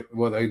almost as if,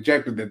 the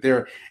objective that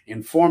they're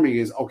informing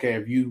is, okay,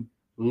 if you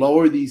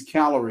lower these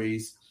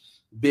calories,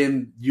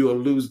 then you'll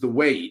lose the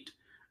weight.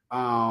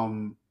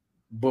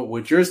 But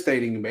what you're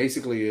stating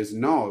basically is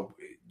no,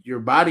 your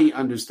body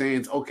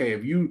understands, okay,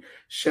 if you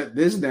shut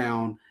this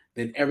down,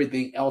 then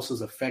everything else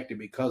is affected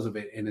because of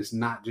it. And it's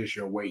not just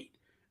your weight.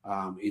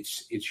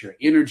 It's your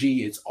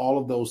energy. It's all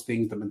of those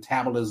things, the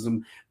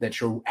metabolism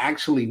that you're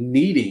actually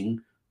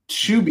needing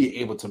to be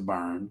able to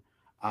burn.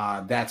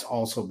 That's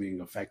also being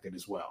affected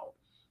as well.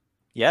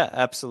 Yeah,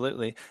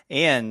 absolutely.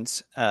 And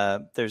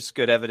there's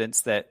good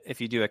evidence that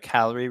if you do a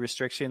calorie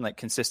restriction, like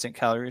consistent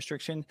calorie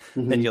restriction,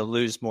 then you'll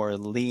lose more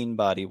lean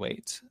body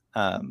weight.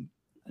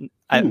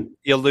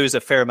 You'll lose a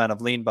fair amount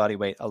of lean body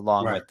weight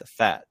along with the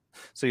fat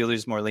So you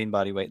lose more lean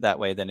body weight that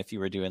way than if you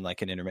were doing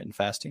like an intermittent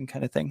fasting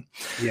kind of thing.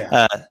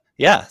 Yeah.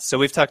 Yeah. So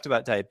we've talked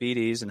about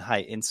diabetes and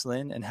high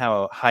insulin, and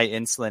how high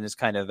insulin is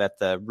kind of at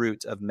the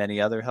root of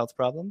many other health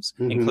problems,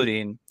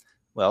 including,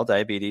 well,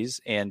 diabetes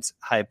and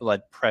high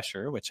blood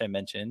pressure, which I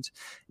mentioned.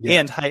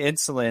 Yeah. And high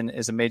insulin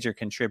is a major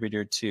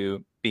contributor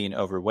to being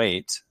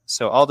overweight.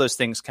 So all those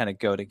things kind of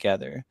go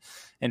together.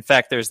 In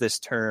fact, there's this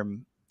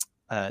term,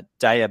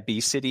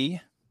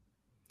 diabesity,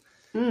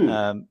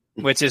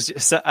 which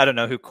is, I don't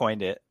know who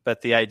coined it,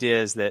 but the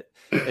idea is that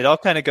it all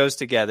kind of goes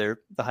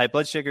together. The high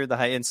blood sugar, the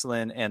high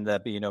insulin, and the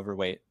being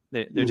overweight.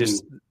 They're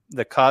just,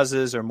 the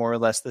causes are more or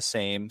less the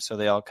same. So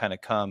they all kind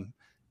of come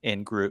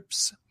in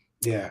groups.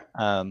 Yeah.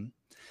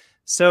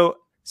 So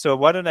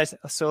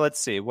let's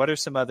see, what are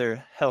some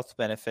other health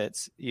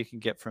benefits you can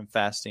get from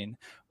fasting?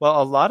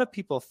 Well, a lot of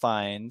people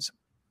find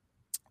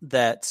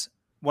that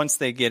once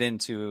they get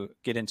into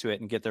it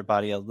and get their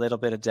body a little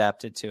bit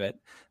adapted to it,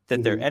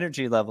 that their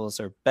energy levels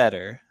are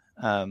better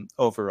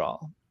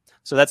overall.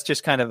 So that's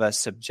just kind of a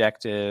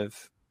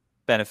subjective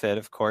benefit,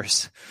 of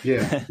course.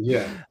 Yeah.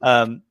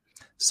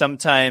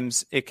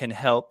 Sometimes it can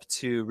help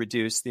to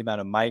reduce the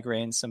amount of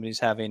migraines somebody's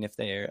having if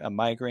they're a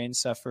migraine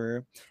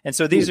sufferer. And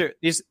so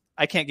these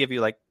I can't give you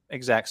like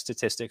exact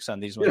statistics on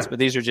these ones, but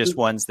these are just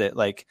ones that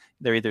like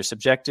they're either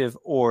subjective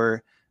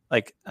or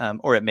like,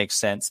 or it makes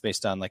sense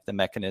based on like the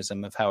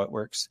mechanism of how it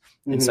works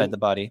inside the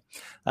body.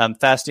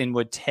 Fasting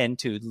would tend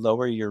to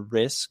lower your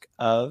risk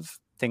of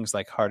things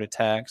like heart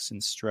attacks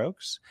and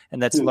strokes.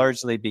 And that's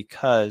largely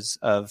because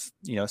of,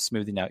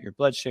 smoothing out your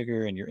blood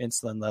sugar and your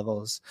insulin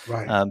levels,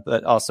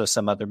 but also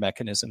some other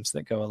mechanisms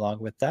that go along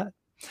with that.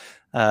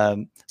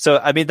 So,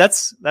 I mean,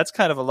 that's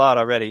kind of a lot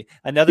already.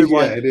 Another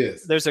one, it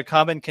is. There's a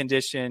common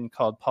condition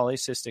called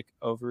polycystic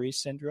ovary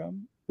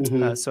syndrome.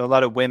 So a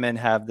lot of women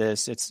have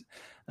this.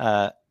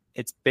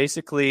 It's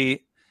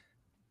basically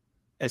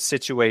a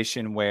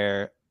situation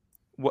where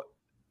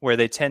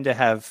they tend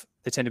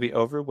to be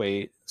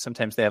overweight.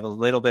 Sometimes they have a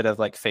little bit of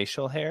like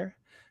facial hair,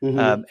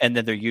 and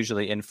then they're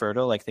usually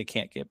infertile, like they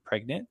can't get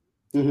pregnant.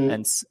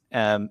 And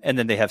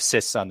then they have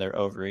cysts on their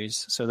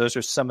ovaries. So those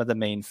are some of the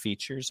main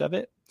features of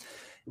it.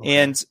 Okay.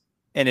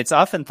 And it's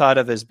often thought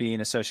of as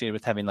being associated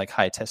with having like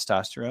high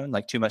testosterone,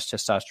 like too much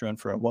testosterone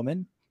for a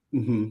woman.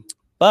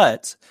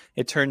 But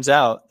it turns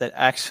out that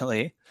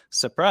actually,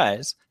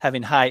 surprise,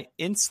 having high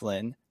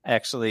insulin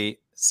actually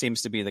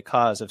seems to be the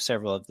cause of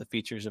several of the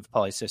features of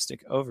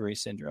polycystic ovary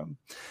syndrome.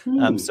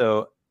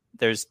 So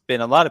there's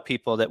been a lot of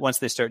people that once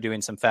they start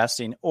doing some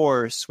fasting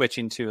or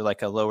switching to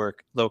like a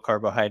low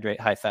carbohydrate,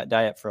 high fat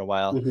diet for a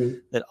while,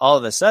 that all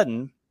of a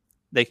sudden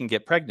they can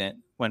get pregnant,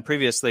 when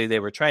previously they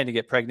were trying to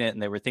get pregnant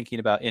and they were thinking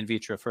about in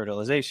vitro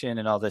fertilization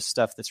and all this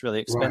stuff that's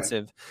really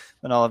expensive.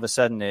 And all of a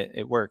sudden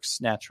it works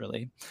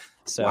naturally.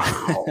 So,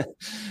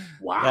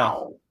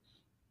 wow.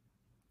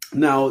 Yeah.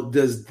 Now,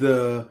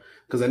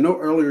 because I know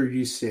earlier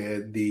you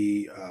said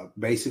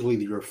basically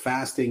you're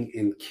fasting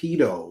in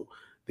keto,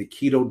 the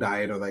keto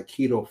diet or that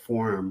keto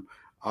form,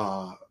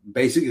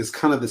 basically is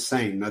kind of the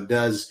same. Now,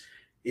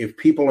 if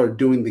people are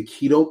doing the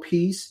keto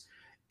piece,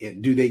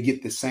 do they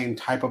get the same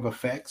type of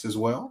effects as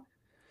well?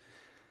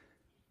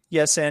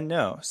 Yes and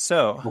no.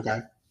 So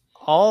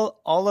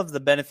all of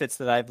the benefits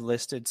that I've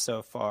listed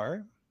so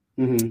far,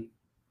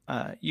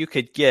 you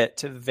could get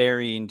to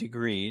varying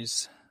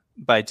degrees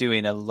by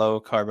doing a low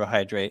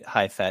carbohydrate,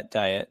 high fat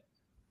diet,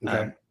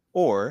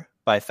 or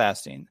by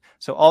fasting.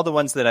 So all the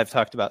ones that I've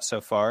talked about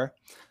so far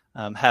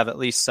have at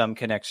least some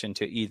connection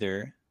to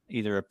either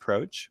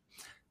approach.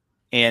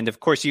 And of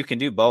course you can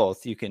do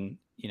both. You can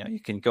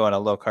go on a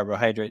low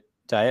carbohydrate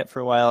diet for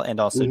a while and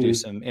also do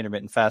some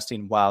intermittent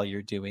fasting while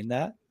you're doing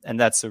that. And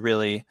that's a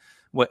really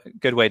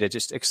good way to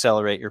just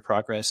accelerate your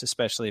progress,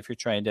 especially if you're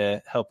trying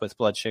to help with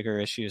blood sugar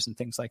issues and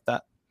things like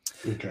that.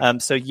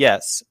 So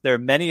yes, there are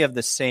many of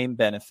the same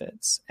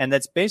benefits. And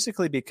that's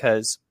basically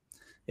because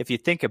if you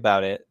think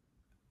about it,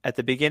 at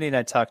the beginning,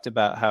 I talked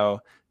about how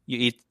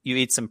you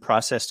eat some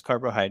processed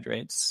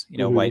carbohydrates,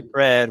 white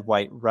bread,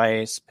 white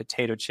rice,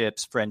 potato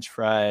chips, French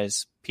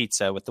fries,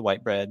 pizza with the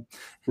white bread.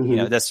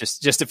 That's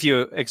just a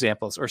few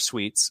examples, or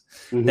sweets.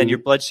 Then your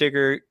blood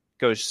sugar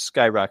goes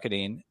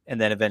skyrocketing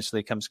and then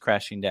eventually comes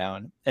crashing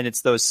down. And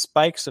it's those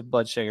spikes of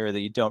blood sugar that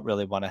you don't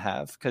really want to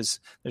have, because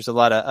there's a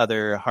lot of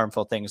other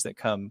harmful things that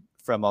come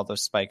from all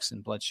those spikes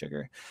in blood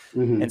sugar.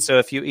 And so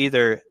if you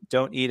either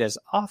don't eat as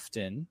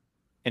often,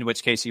 in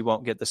which case you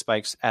won't get the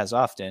spikes as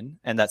often,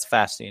 and that's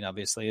fasting,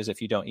 obviously, is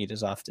if you don't eat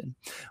as often,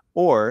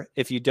 or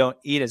if you don't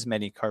eat as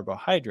many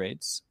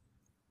carbohydrates,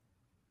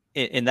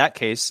 in that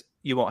case,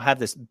 you won't have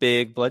this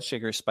big blood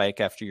sugar spike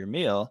after your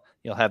meal.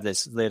 You'll have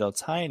this little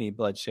tiny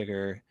blood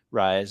sugar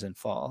rise and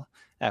fall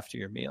after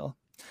your meal.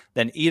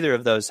 Then either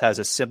of those has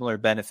a similar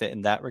benefit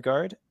in that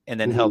regard, and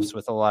then helps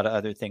with a lot of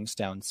other things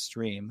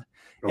downstream.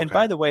 And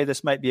by the way,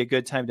 this might be a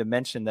good time to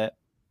mention that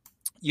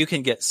you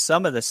can get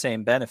some of the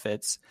same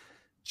benefits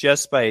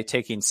just by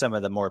taking some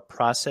of the more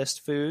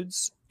processed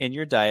foods in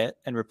your diet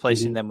and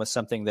replacing them with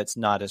something that's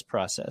not as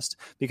processed.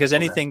 Because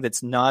anything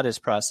that's not as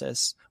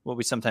processed, what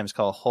we sometimes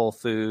call whole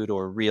food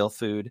or real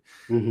food,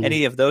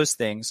 any of those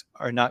things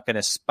are not going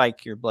to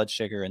spike your blood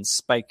sugar and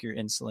spike your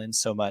insulin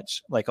so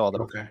much like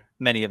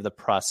many of the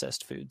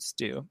processed foods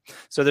do.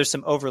 So there's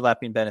some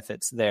overlapping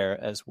benefits there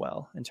as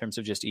well in terms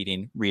of just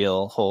eating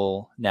real,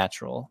 whole,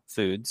 natural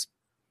foods.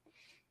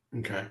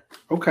 Okay.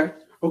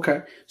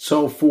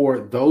 So for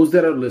those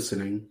that are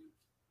listening,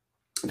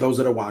 those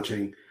that are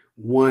watching,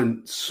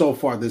 so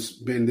far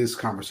this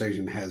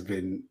conversation has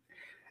been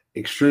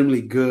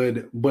extremely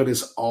good, but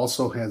it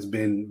also has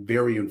been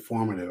very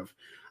informative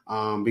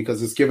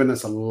because it's given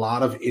us a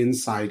lot of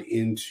insight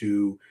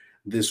into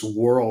this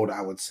world,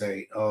 I would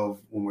say,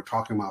 of when we're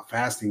talking about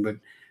fasting, but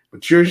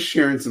you're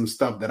sharing some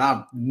stuff that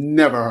I've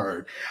never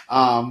heard,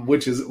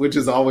 which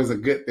is always a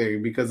good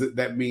thing, because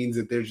that means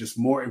that there's just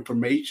more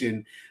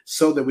information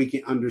so that we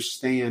can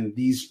understand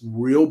these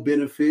real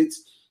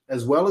benefits,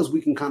 as well as we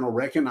can kind of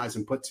recognize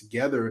and put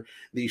together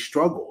these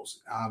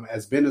struggles.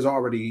 As Ben has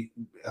already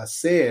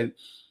said,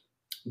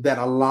 that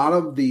a lot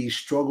of the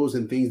struggles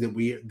and things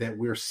that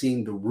we're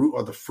seeing the root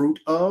or the fruit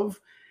of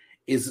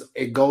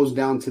it goes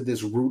down to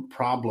this root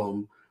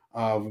problem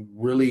of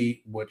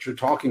really what you're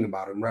talking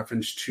about in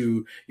reference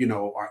to,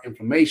 our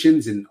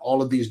inflammations and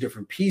all of these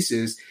different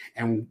pieces.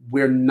 And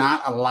we're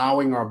not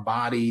allowing our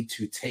body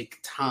to take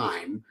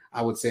time,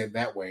 I would say it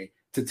that way,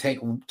 to take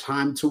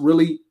time to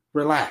really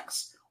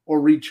relax or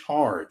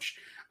recharge,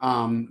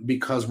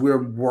 because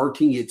we're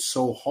working it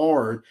so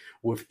hard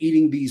with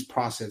eating these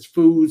processed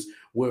foods,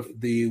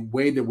 with the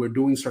way that we're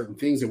doing certain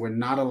things, that we're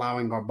not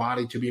allowing our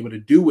body to be able to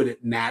do what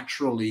it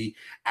naturally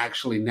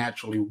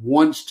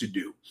wants to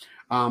do.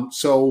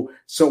 So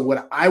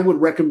what I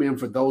would recommend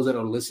for those that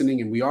are listening,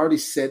 and we already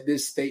said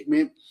this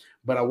statement,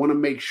 but I want to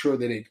make sure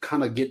that it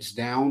kind of gets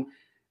down,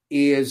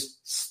 is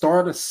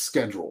start a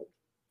schedule.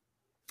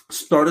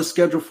 Start a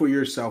schedule for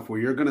yourself where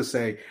you're going to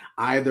say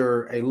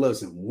either, hey,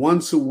 listen,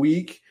 once a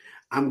week,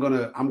 I'm going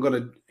to,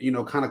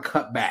 kind of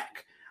cut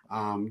back.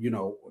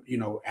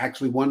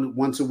 Actually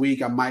once a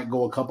week, I might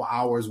go a couple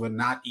hours with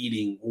not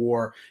eating,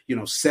 or,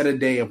 set a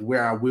day of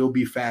where I will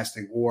be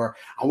fasting, or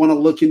I want to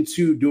look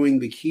into doing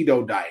the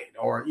keto diet,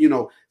 or,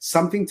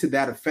 something to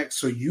that effect,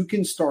 so you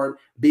can start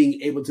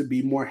being able to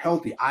be more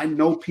healthy. I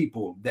know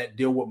people that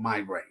deal with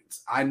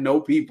migraines. I know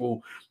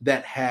people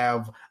that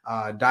have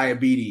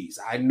diabetes.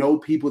 I know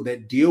people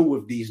that deal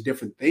with these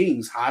different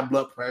things, high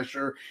blood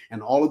pressure,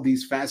 and all of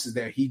these facets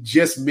that he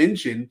just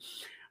mentioned.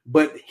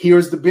 But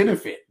here's the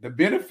benefit. The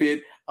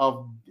benefit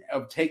of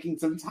taking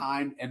some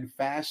time and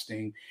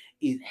fasting,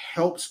 it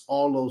helps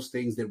all those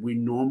things that we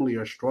normally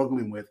are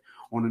struggling with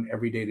on an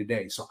everyday to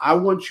day. So I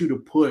want you to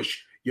push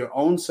your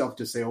own self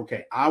to say,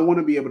 okay, I want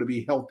to be able to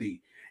be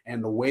healthy.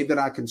 And the way that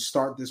I can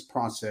start this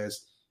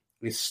process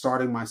is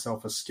starting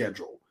myself a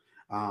schedule.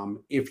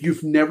 If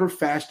you've never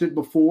fasted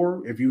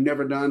before, if you've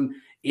never done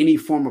any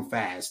form of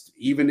fast,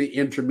 even the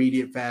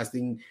intermediate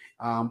fasting,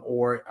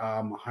 or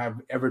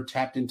have ever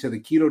tapped into the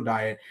keto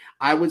diet,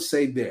 I would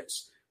say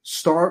this: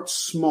 start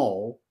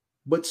small,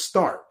 but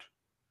start.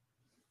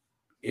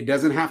 It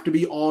doesn't have to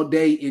be all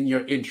day in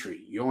your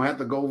entry. You don't have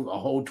to go a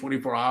whole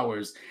 24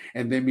 hours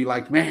and then be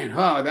like, man,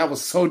 that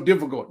was so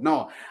difficult.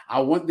 No,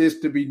 I want this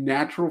to be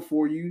natural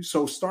for you.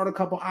 So start a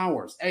couple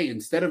hours. Hey,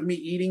 instead of me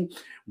eating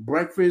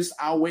breakfast,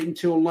 I'll wait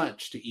until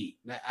lunch to eat.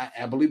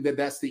 I believe that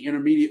that's the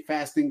intermediate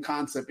fasting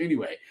concept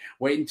anyway.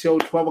 Wait until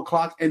 12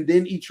 o'clock and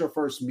then eat your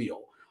first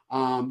meal.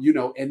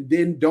 And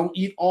then don't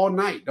eat all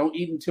night. Don't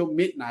eat until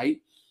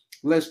midnight.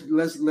 Let's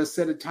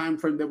set a time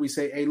frame that we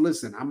say, hey,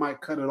 listen, I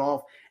might cut it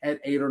off at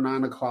 8 or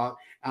 9 o'clock.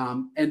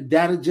 And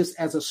that is just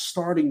as a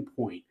starting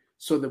point,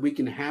 so that we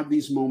can have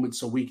these moments,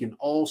 so we can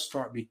all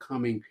start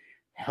becoming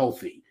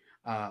healthy.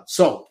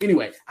 So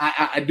anyway,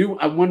 I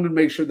wanted to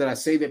make sure that I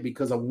say that,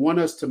 because I want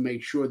us to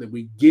make sure that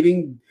we're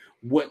getting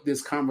what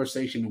this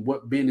conversation and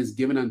what Ben has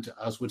given unto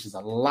us, which is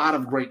a lot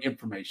of great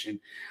information.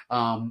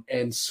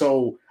 And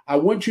so I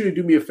want you to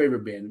do me a favor,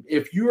 Ben.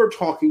 If you are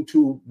talking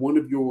to one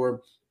of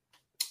your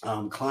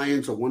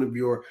clients or one of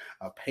your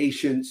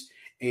patients,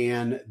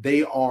 and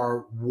they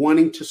are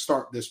wanting to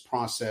start this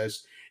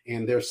process,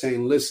 and they're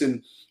saying,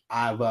 listen,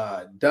 I've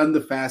done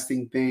the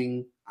fasting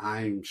thing.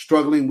 I'm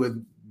struggling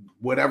with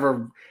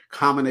whatever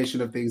combination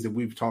of things that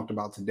we've talked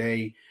about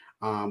today.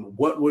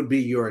 What would be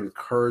your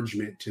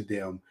encouragement to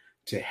them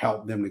to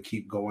help them to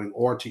keep going,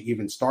 or to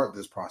even start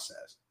this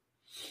process?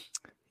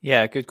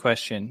 Yeah, good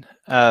question.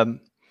 So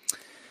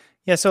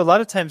a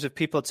lot of times if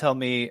people tell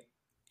me,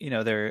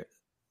 they're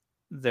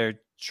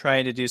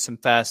trying to do some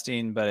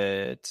fasting,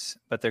 but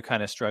they're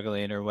kind of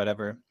struggling or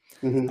whatever,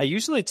 I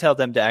usually tell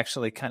them to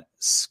actually kind of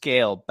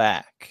scale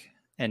back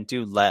and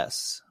do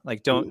less.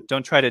 Like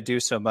don't try to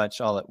do so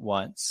much all at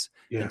once,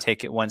 and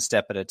take it one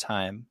step at a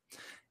time.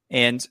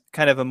 And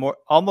kind of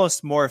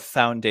almost more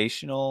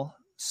foundational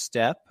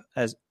step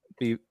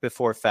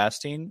before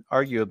fasting,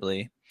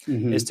 arguably,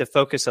 is to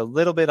focus a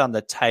little bit on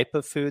the type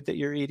of food that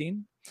you're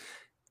eating.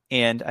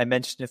 And I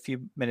mentioned a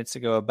few minutes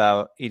ago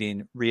about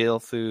eating real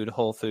food,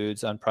 whole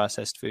foods,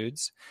 unprocessed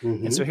foods.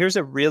 And so here's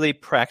a really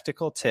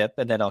practical tip,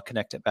 and then I'll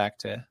connect it back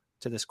to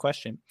this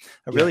question.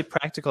 A really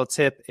practical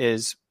tip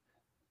is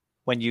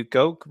when you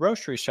go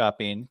grocery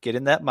shopping, get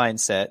in that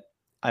mindset.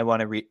 I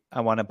want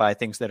to buy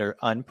things that are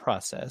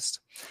unprocessed.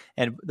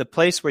 And the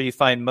place where you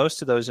find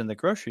most of those in the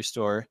grocery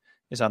store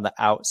is on the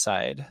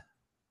outside,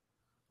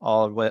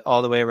 all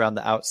the way around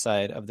the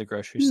outside of the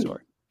grocery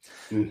store.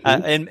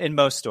 In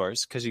most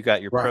stores, because you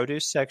got your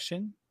produce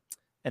section,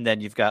 and then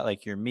you've got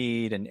like your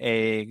meat and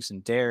eggs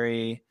and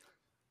dairy,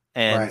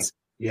 and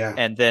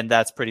and then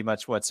that's pretty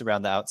much what's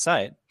around the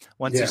outside.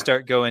 Once you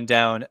start going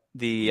down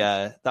the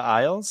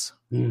aisles,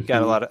 you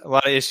got a lot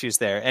of issues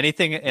there.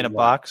 Anything in a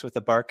box with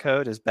a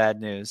barcode is bad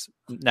news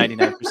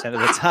 99% of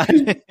the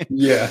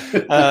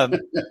time.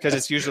 Because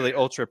it's usually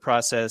ultra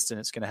processed and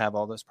it's going to have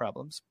all those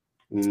problems.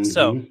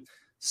 So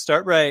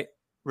start by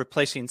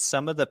replacing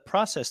some of the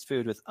processed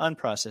food with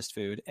unprocessed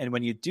food. And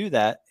when you do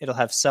that, it'll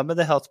have some of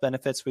the health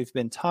benefits we've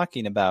been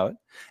talking about.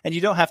 And you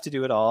don't have to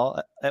do it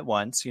all at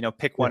once.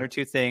 Pick one or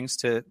two things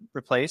to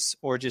replace,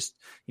 or just,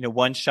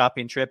 one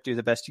shopping trip, do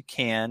the best you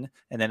can.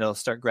 And then it'll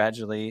start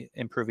gradually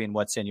improving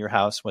what's in your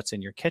house, what's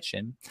in your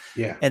kitchen.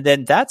 And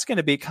then that's going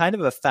to be kind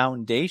of a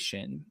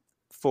foundation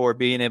for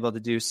being able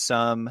to do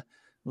some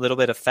little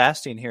bit of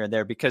fasting here and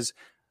there, because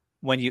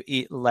when you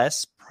eat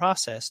less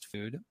processed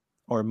food,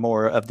 or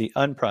more of the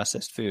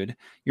unprocessed food,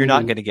 you're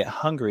not going to get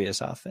hungry as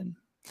often.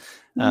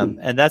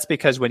 And that's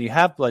because when you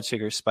have blood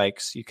sugar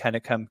spikes, you kind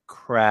of come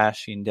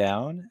crashing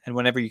down. And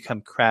whenever you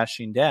come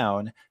crashing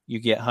down, you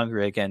get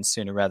hungry again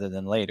sooner rather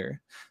than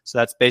later. So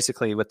that's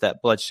basically with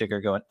that blood sugar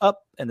going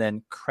up and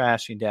then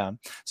crashing down.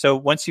 So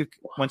once you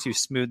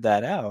smooth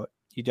that out,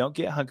 you don't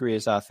get hungry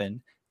as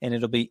often, and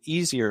it'll be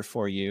easier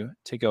for you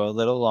to go a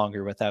little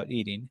longer without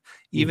eating,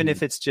 even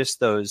if it's just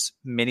those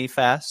mini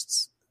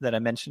fasts that I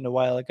mentioned a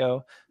while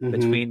ago,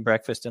 between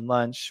breakfast and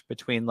lunch,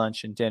 between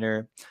lunch and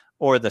dinner,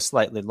 or the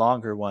slightly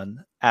longer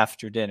one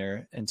after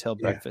dinner until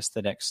breakfast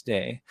the next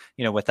day,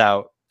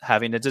 without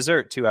having a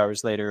dessert 2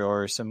 hours later,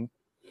 or some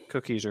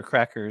cookies or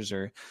crackers,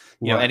 or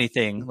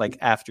anything like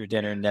after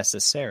dinner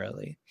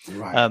necessarily.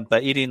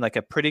 But eating like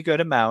a pretty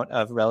good amount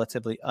of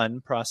relatively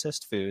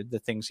unprocessed food, the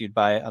things you'd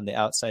buy on the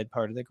outside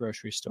part of the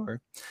grocery store,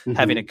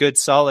 having a good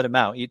solid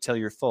amount, eat till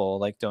you're full.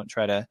 Like, don't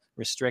try to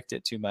restrict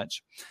it too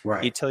much.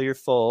 Eat till you're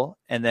full,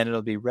 and then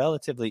it'll be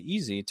relatively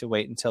easy to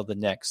wait until the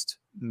next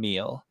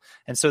meal.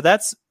 And so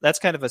that's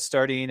kind of a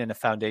starting and a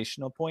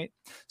foundational point.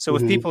 So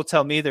if people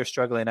tell me they're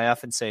struggling, I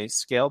often say,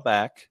 scale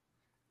back,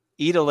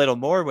 eat a little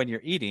more when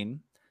you're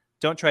eating.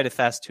 Don't try to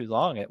fast too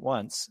long at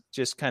once.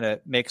 Just kind of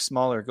make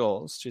smaller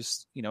goals.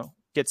 Just,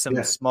 get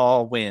some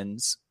small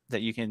wins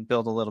that you can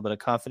build a little bit of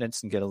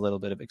confidence and get a little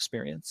bit of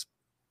experience.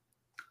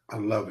 I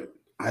love it.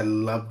 I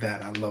love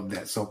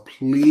that. So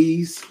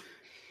please,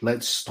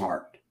 let's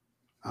start.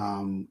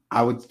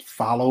 I would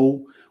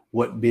follow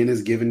what Ben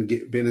has given.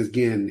 Ben has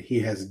given.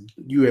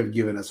 You have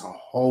given us a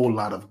whole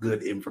lot of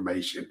good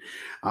information.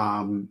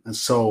 And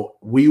so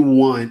we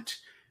want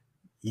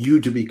you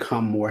to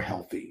become more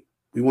healthy.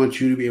 We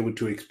want you to be able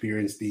to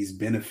experience these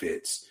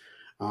benefits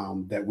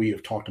that we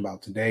have talked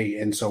about today.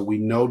 And so we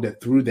know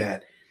that through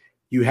that,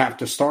 you have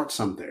to start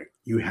something.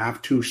 You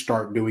have to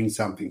start doing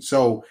something.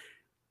 So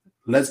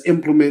let's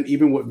implement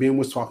even what Ben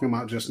was talking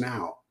about just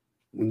now.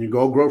 When you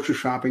go grocery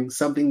shopping,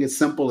 something as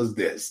simple as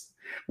this.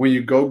 When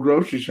you go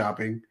grocery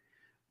shopping,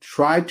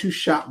 try to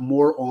shop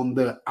more on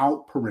the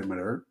out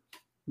perimeter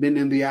than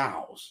in the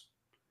aisles.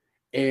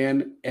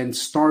 And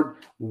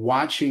start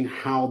watching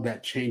how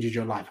that changes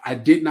your life. I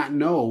did not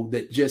know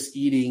that just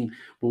eating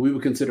what we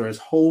would consider as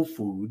whole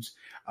foods,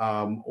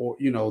 or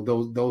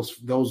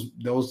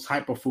those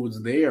type of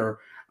foods there,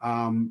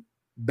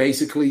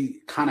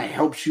 basically kind of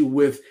helps you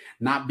with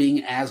not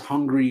being as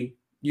hungry.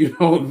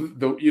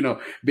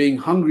 Being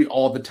hungry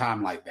all the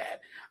time like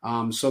that.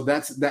 So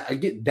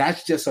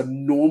that's just a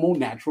normal,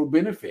 natural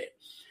benefit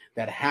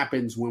that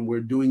happens when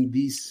we're doing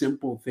these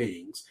simple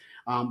things.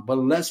 But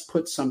let's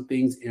put some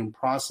things in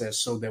process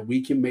so that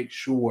we can make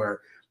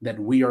sure that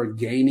we are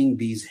gaining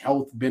these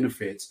health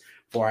benefits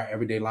for our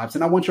everyday lives.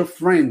 And I want your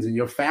friends and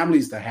your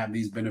families to have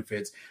these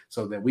benefits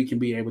so that we can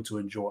be able to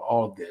enjoy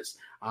all of this.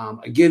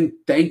 Again,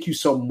 thank you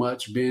so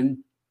much,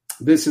 Ben.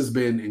 This has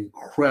been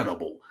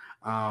incredible.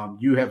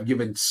 You have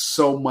given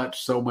so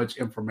much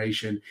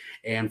information.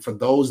 And for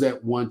those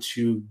that want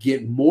to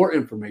get more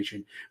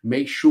information,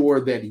 make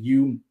sure that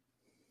you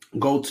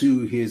go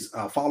to his,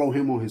 follow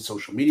him on his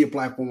social media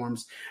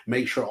platforms.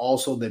 Make sure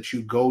also that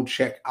you go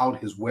check out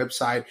his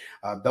website.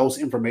 Those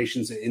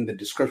informations are in the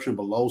description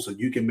below, so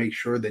you can make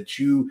sure that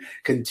you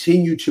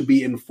continue to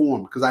be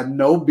informed. Because I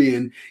know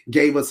Ben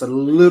gave us a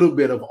little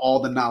bit of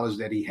all the knowledge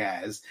that he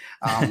has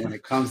when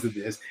it comes to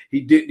this. He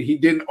didn't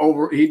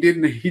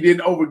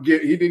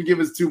give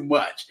us too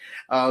much,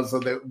 so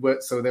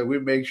that we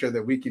make sure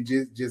that we can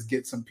just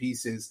get some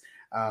pieces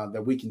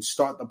that we can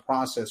start the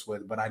process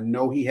with. But I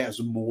know he has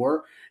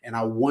more, and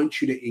I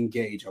want you to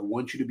engage. I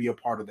want you to be a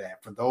part of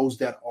that. For those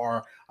that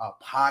are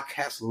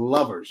podcast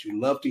lovers, you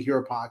love to hear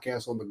a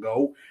podcast on the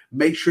go,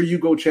 make sure you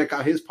go check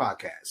out his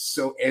podcast.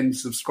 So, and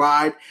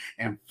subscribe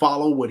and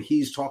follow what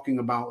he's talking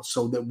about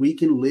so that we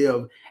can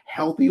live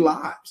healthy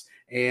lives.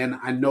 And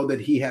I know that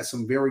he has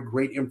some very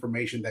great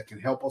information that can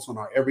help us on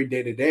our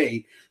everyday to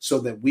day so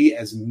that we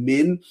as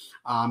men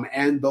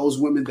and those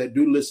women that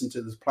do listen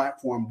to this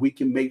platform, we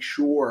can make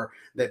sure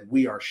that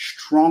we are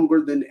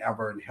stronger than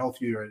ever and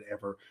healthier than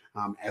ever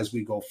as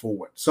we go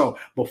forward. So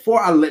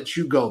before I let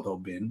you go, though,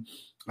 Ben,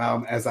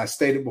 as I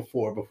stated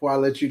before I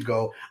let you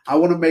go, I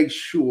want to make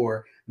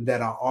sure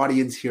that our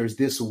audience hears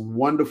this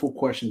wonderful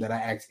question that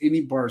I ask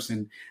any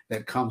person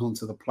that comes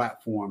onto the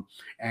platform.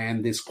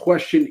 And this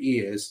question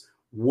is,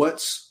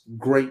 what's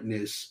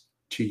greatness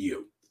to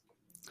you?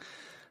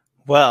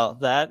 Well,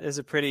 that is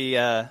a pretty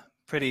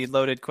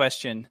loaded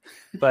question.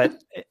 But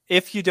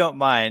if you don't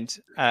mind,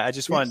 I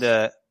just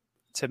wanted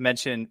to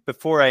mention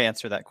before I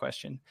answer that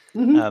question,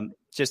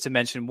 just to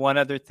mention one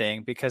other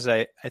thing, because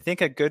I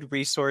think a good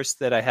resource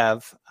that I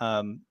have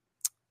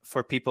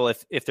for people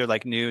if they're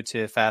like new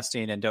to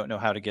fasting and don't know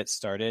how to get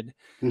started.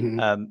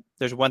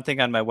 There's one thing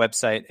on my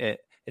website.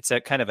 It's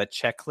a kind of a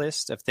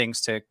checklist of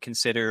things to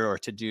consider or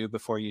to do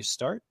before you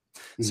start.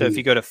 So if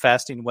you go to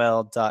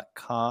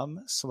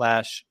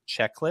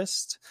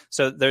fastingwell.com/checklist,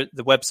 so the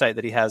website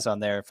that he has on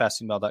there,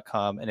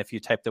 fastingwell.com, and if you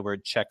type the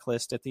word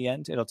checklist at the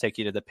end, it'll take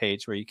you to the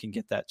page where you can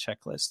get that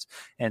checklist.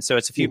 And so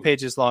it's a few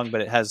pages long,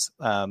 but it has,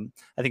 I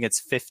think it's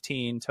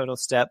 15 total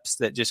steps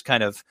that just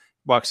kind of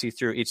walks you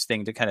through each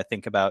thing to kind of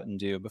think about and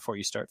do before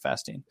you start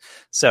fasting.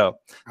 So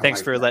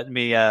thanks for letting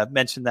me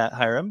mention that,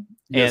 Hiram.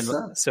 Yes, and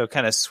sir. So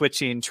kind of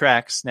switching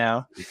tracks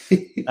now,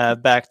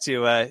 back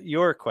to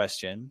your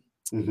question.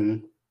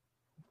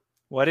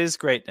 What is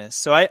greatness?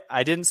 So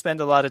I didn't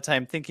spend a lot of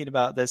time thinking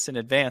about this in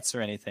advance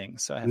or anything.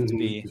 So I have to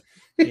be,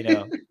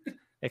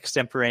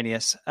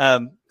 extemporaneous.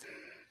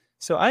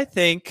 So I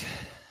think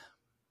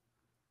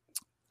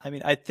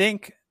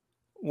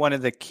one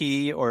of the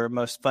key or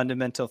most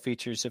fundamental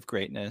features of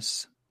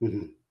greatness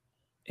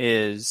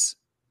is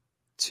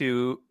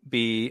to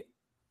be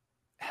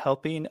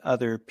helping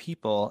other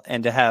people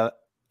and to have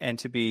a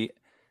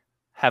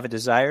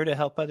desire to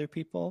help other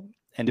people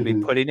and to be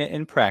putting it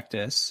in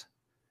practice.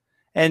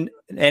 And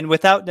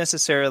without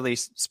necessarily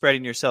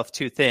spreading yourself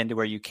too thin to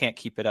where you can't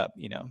keep it up,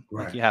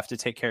 like you have to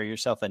take care of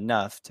yourself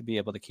enough to be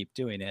able to keep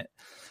doing it.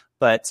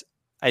 But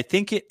I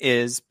think it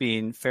is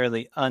being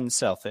fairly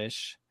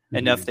unselfish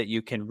enough that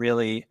you can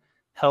really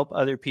help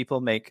other people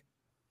make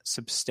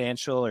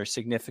substantial or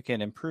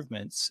significant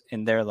improvements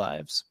in their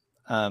lives.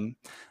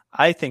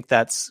 I think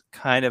that's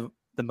kind of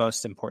the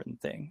most important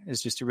thing,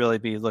 is just to really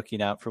be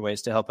looking out for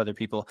ways to help other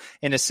people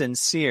in a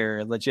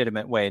sincere,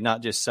 legitimate way,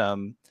 not just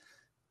some,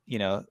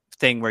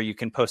 thing where you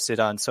can post it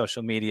on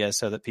social media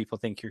so that people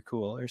think you're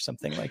cool or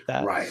something like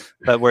that. Right.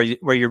 But where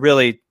you're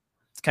really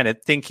kind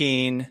of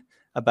thinking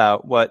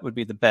about what would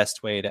be the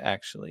best way to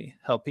actually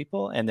help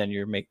people. And then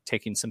you're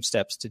taking some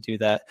steps to do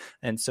that.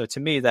 And so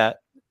to me, that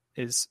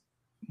is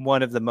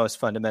one of the most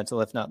fundamental,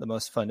 if not the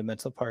most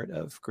fundamental part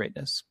of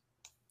greatness.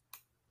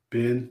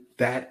 Ben,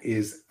 that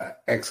is an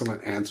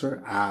excellent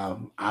answer.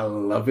 I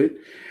love it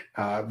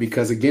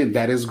because, again,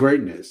 that is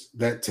greatness.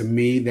 That, to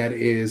me, that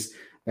is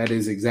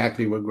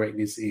exactly what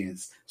greatness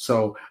is.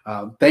 So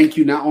thank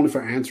you not only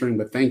for answering,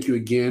 but thank you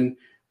again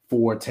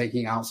for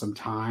taking out some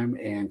time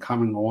and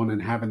coming on and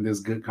having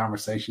this good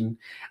conversation.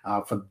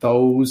 For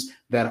those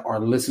that are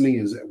listening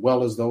as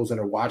well as those that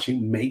are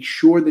watching, make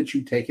sure that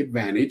you take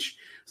advantage.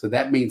 So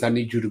that means I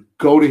need you to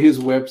go to his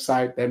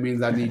website. That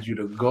means I need you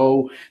to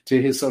go to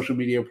his social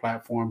media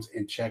platforms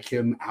and check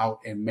him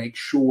out and make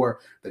sure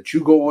that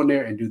you go on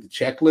there and do the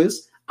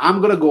checklist. I'm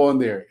going to go on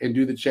there and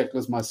do the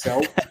checklist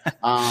myself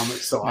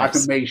so nice. I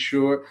can make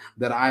sure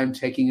that I am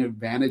taking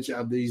advantage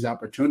of these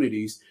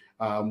opportunities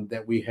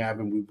that we have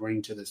and we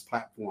bring to this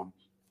platform.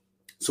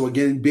 So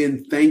again,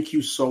 Ben, thank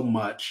you so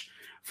much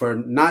for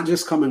not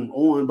just coming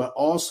on, but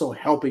also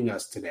helping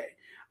us today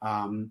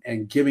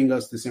and giving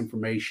us this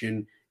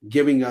information,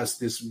 giving us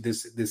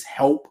this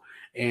help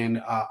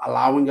and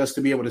allowing us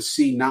to be able to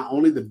see not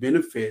only the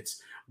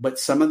benefits, but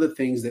some of the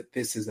things that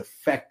this is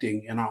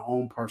affecting in our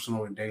own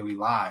personal and daily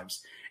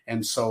lives.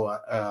 And so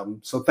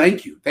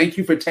thank you. Thank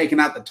you for taking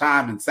out the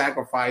time and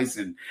sacrifice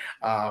and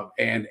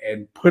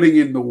putting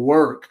in the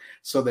work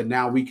so that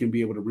now we can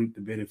be able to reap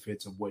the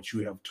benefits of what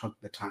you have took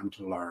the time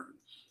to learn.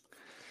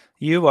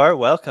 You are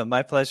welcome.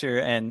 My pleasure.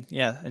 And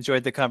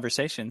enjoyed the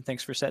conversation.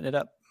 Thanks for setting it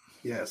up.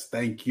 Yes,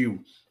 thank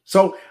you.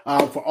 So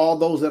for all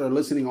those that are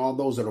listening, all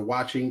those that are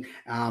watching,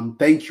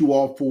 thank you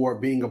all for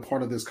being a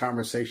part of this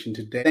conversation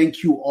today.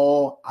 Thank you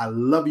all. I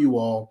love you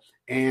all.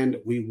 And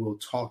we will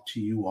talk to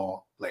you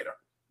all later.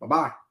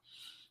 Bye-bye.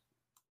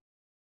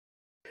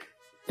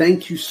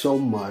 Thank you so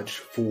much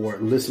for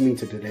listening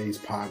to today's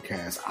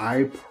podcast.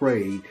 I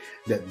pray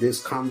that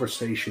this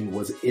conversation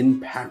was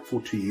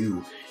impactful to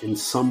you in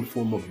some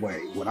form of way.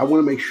 What I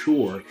want to make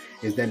sure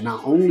is that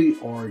not only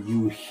are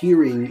you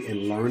hearing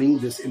and learning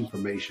this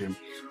information,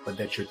 but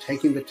that you're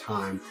taking the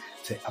time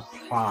to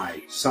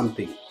apply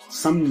something,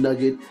 some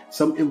nugget,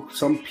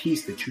 some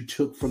piece that you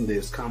took from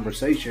this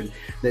conversation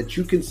that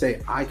you can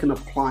say, I can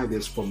apply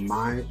this for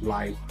my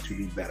life to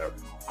be better.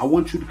 I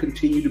want you to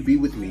continue to be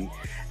with me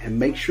and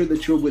make sure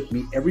that you're with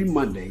me every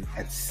Monday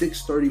at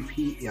 6:30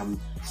 p.m.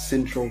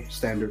 Central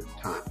Standard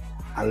Time.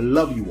 I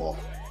love you all,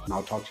 and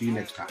I'll talk to you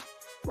next time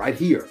right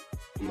here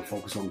on the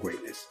Focus on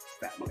Greatness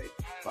family.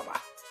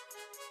 Bye-bye.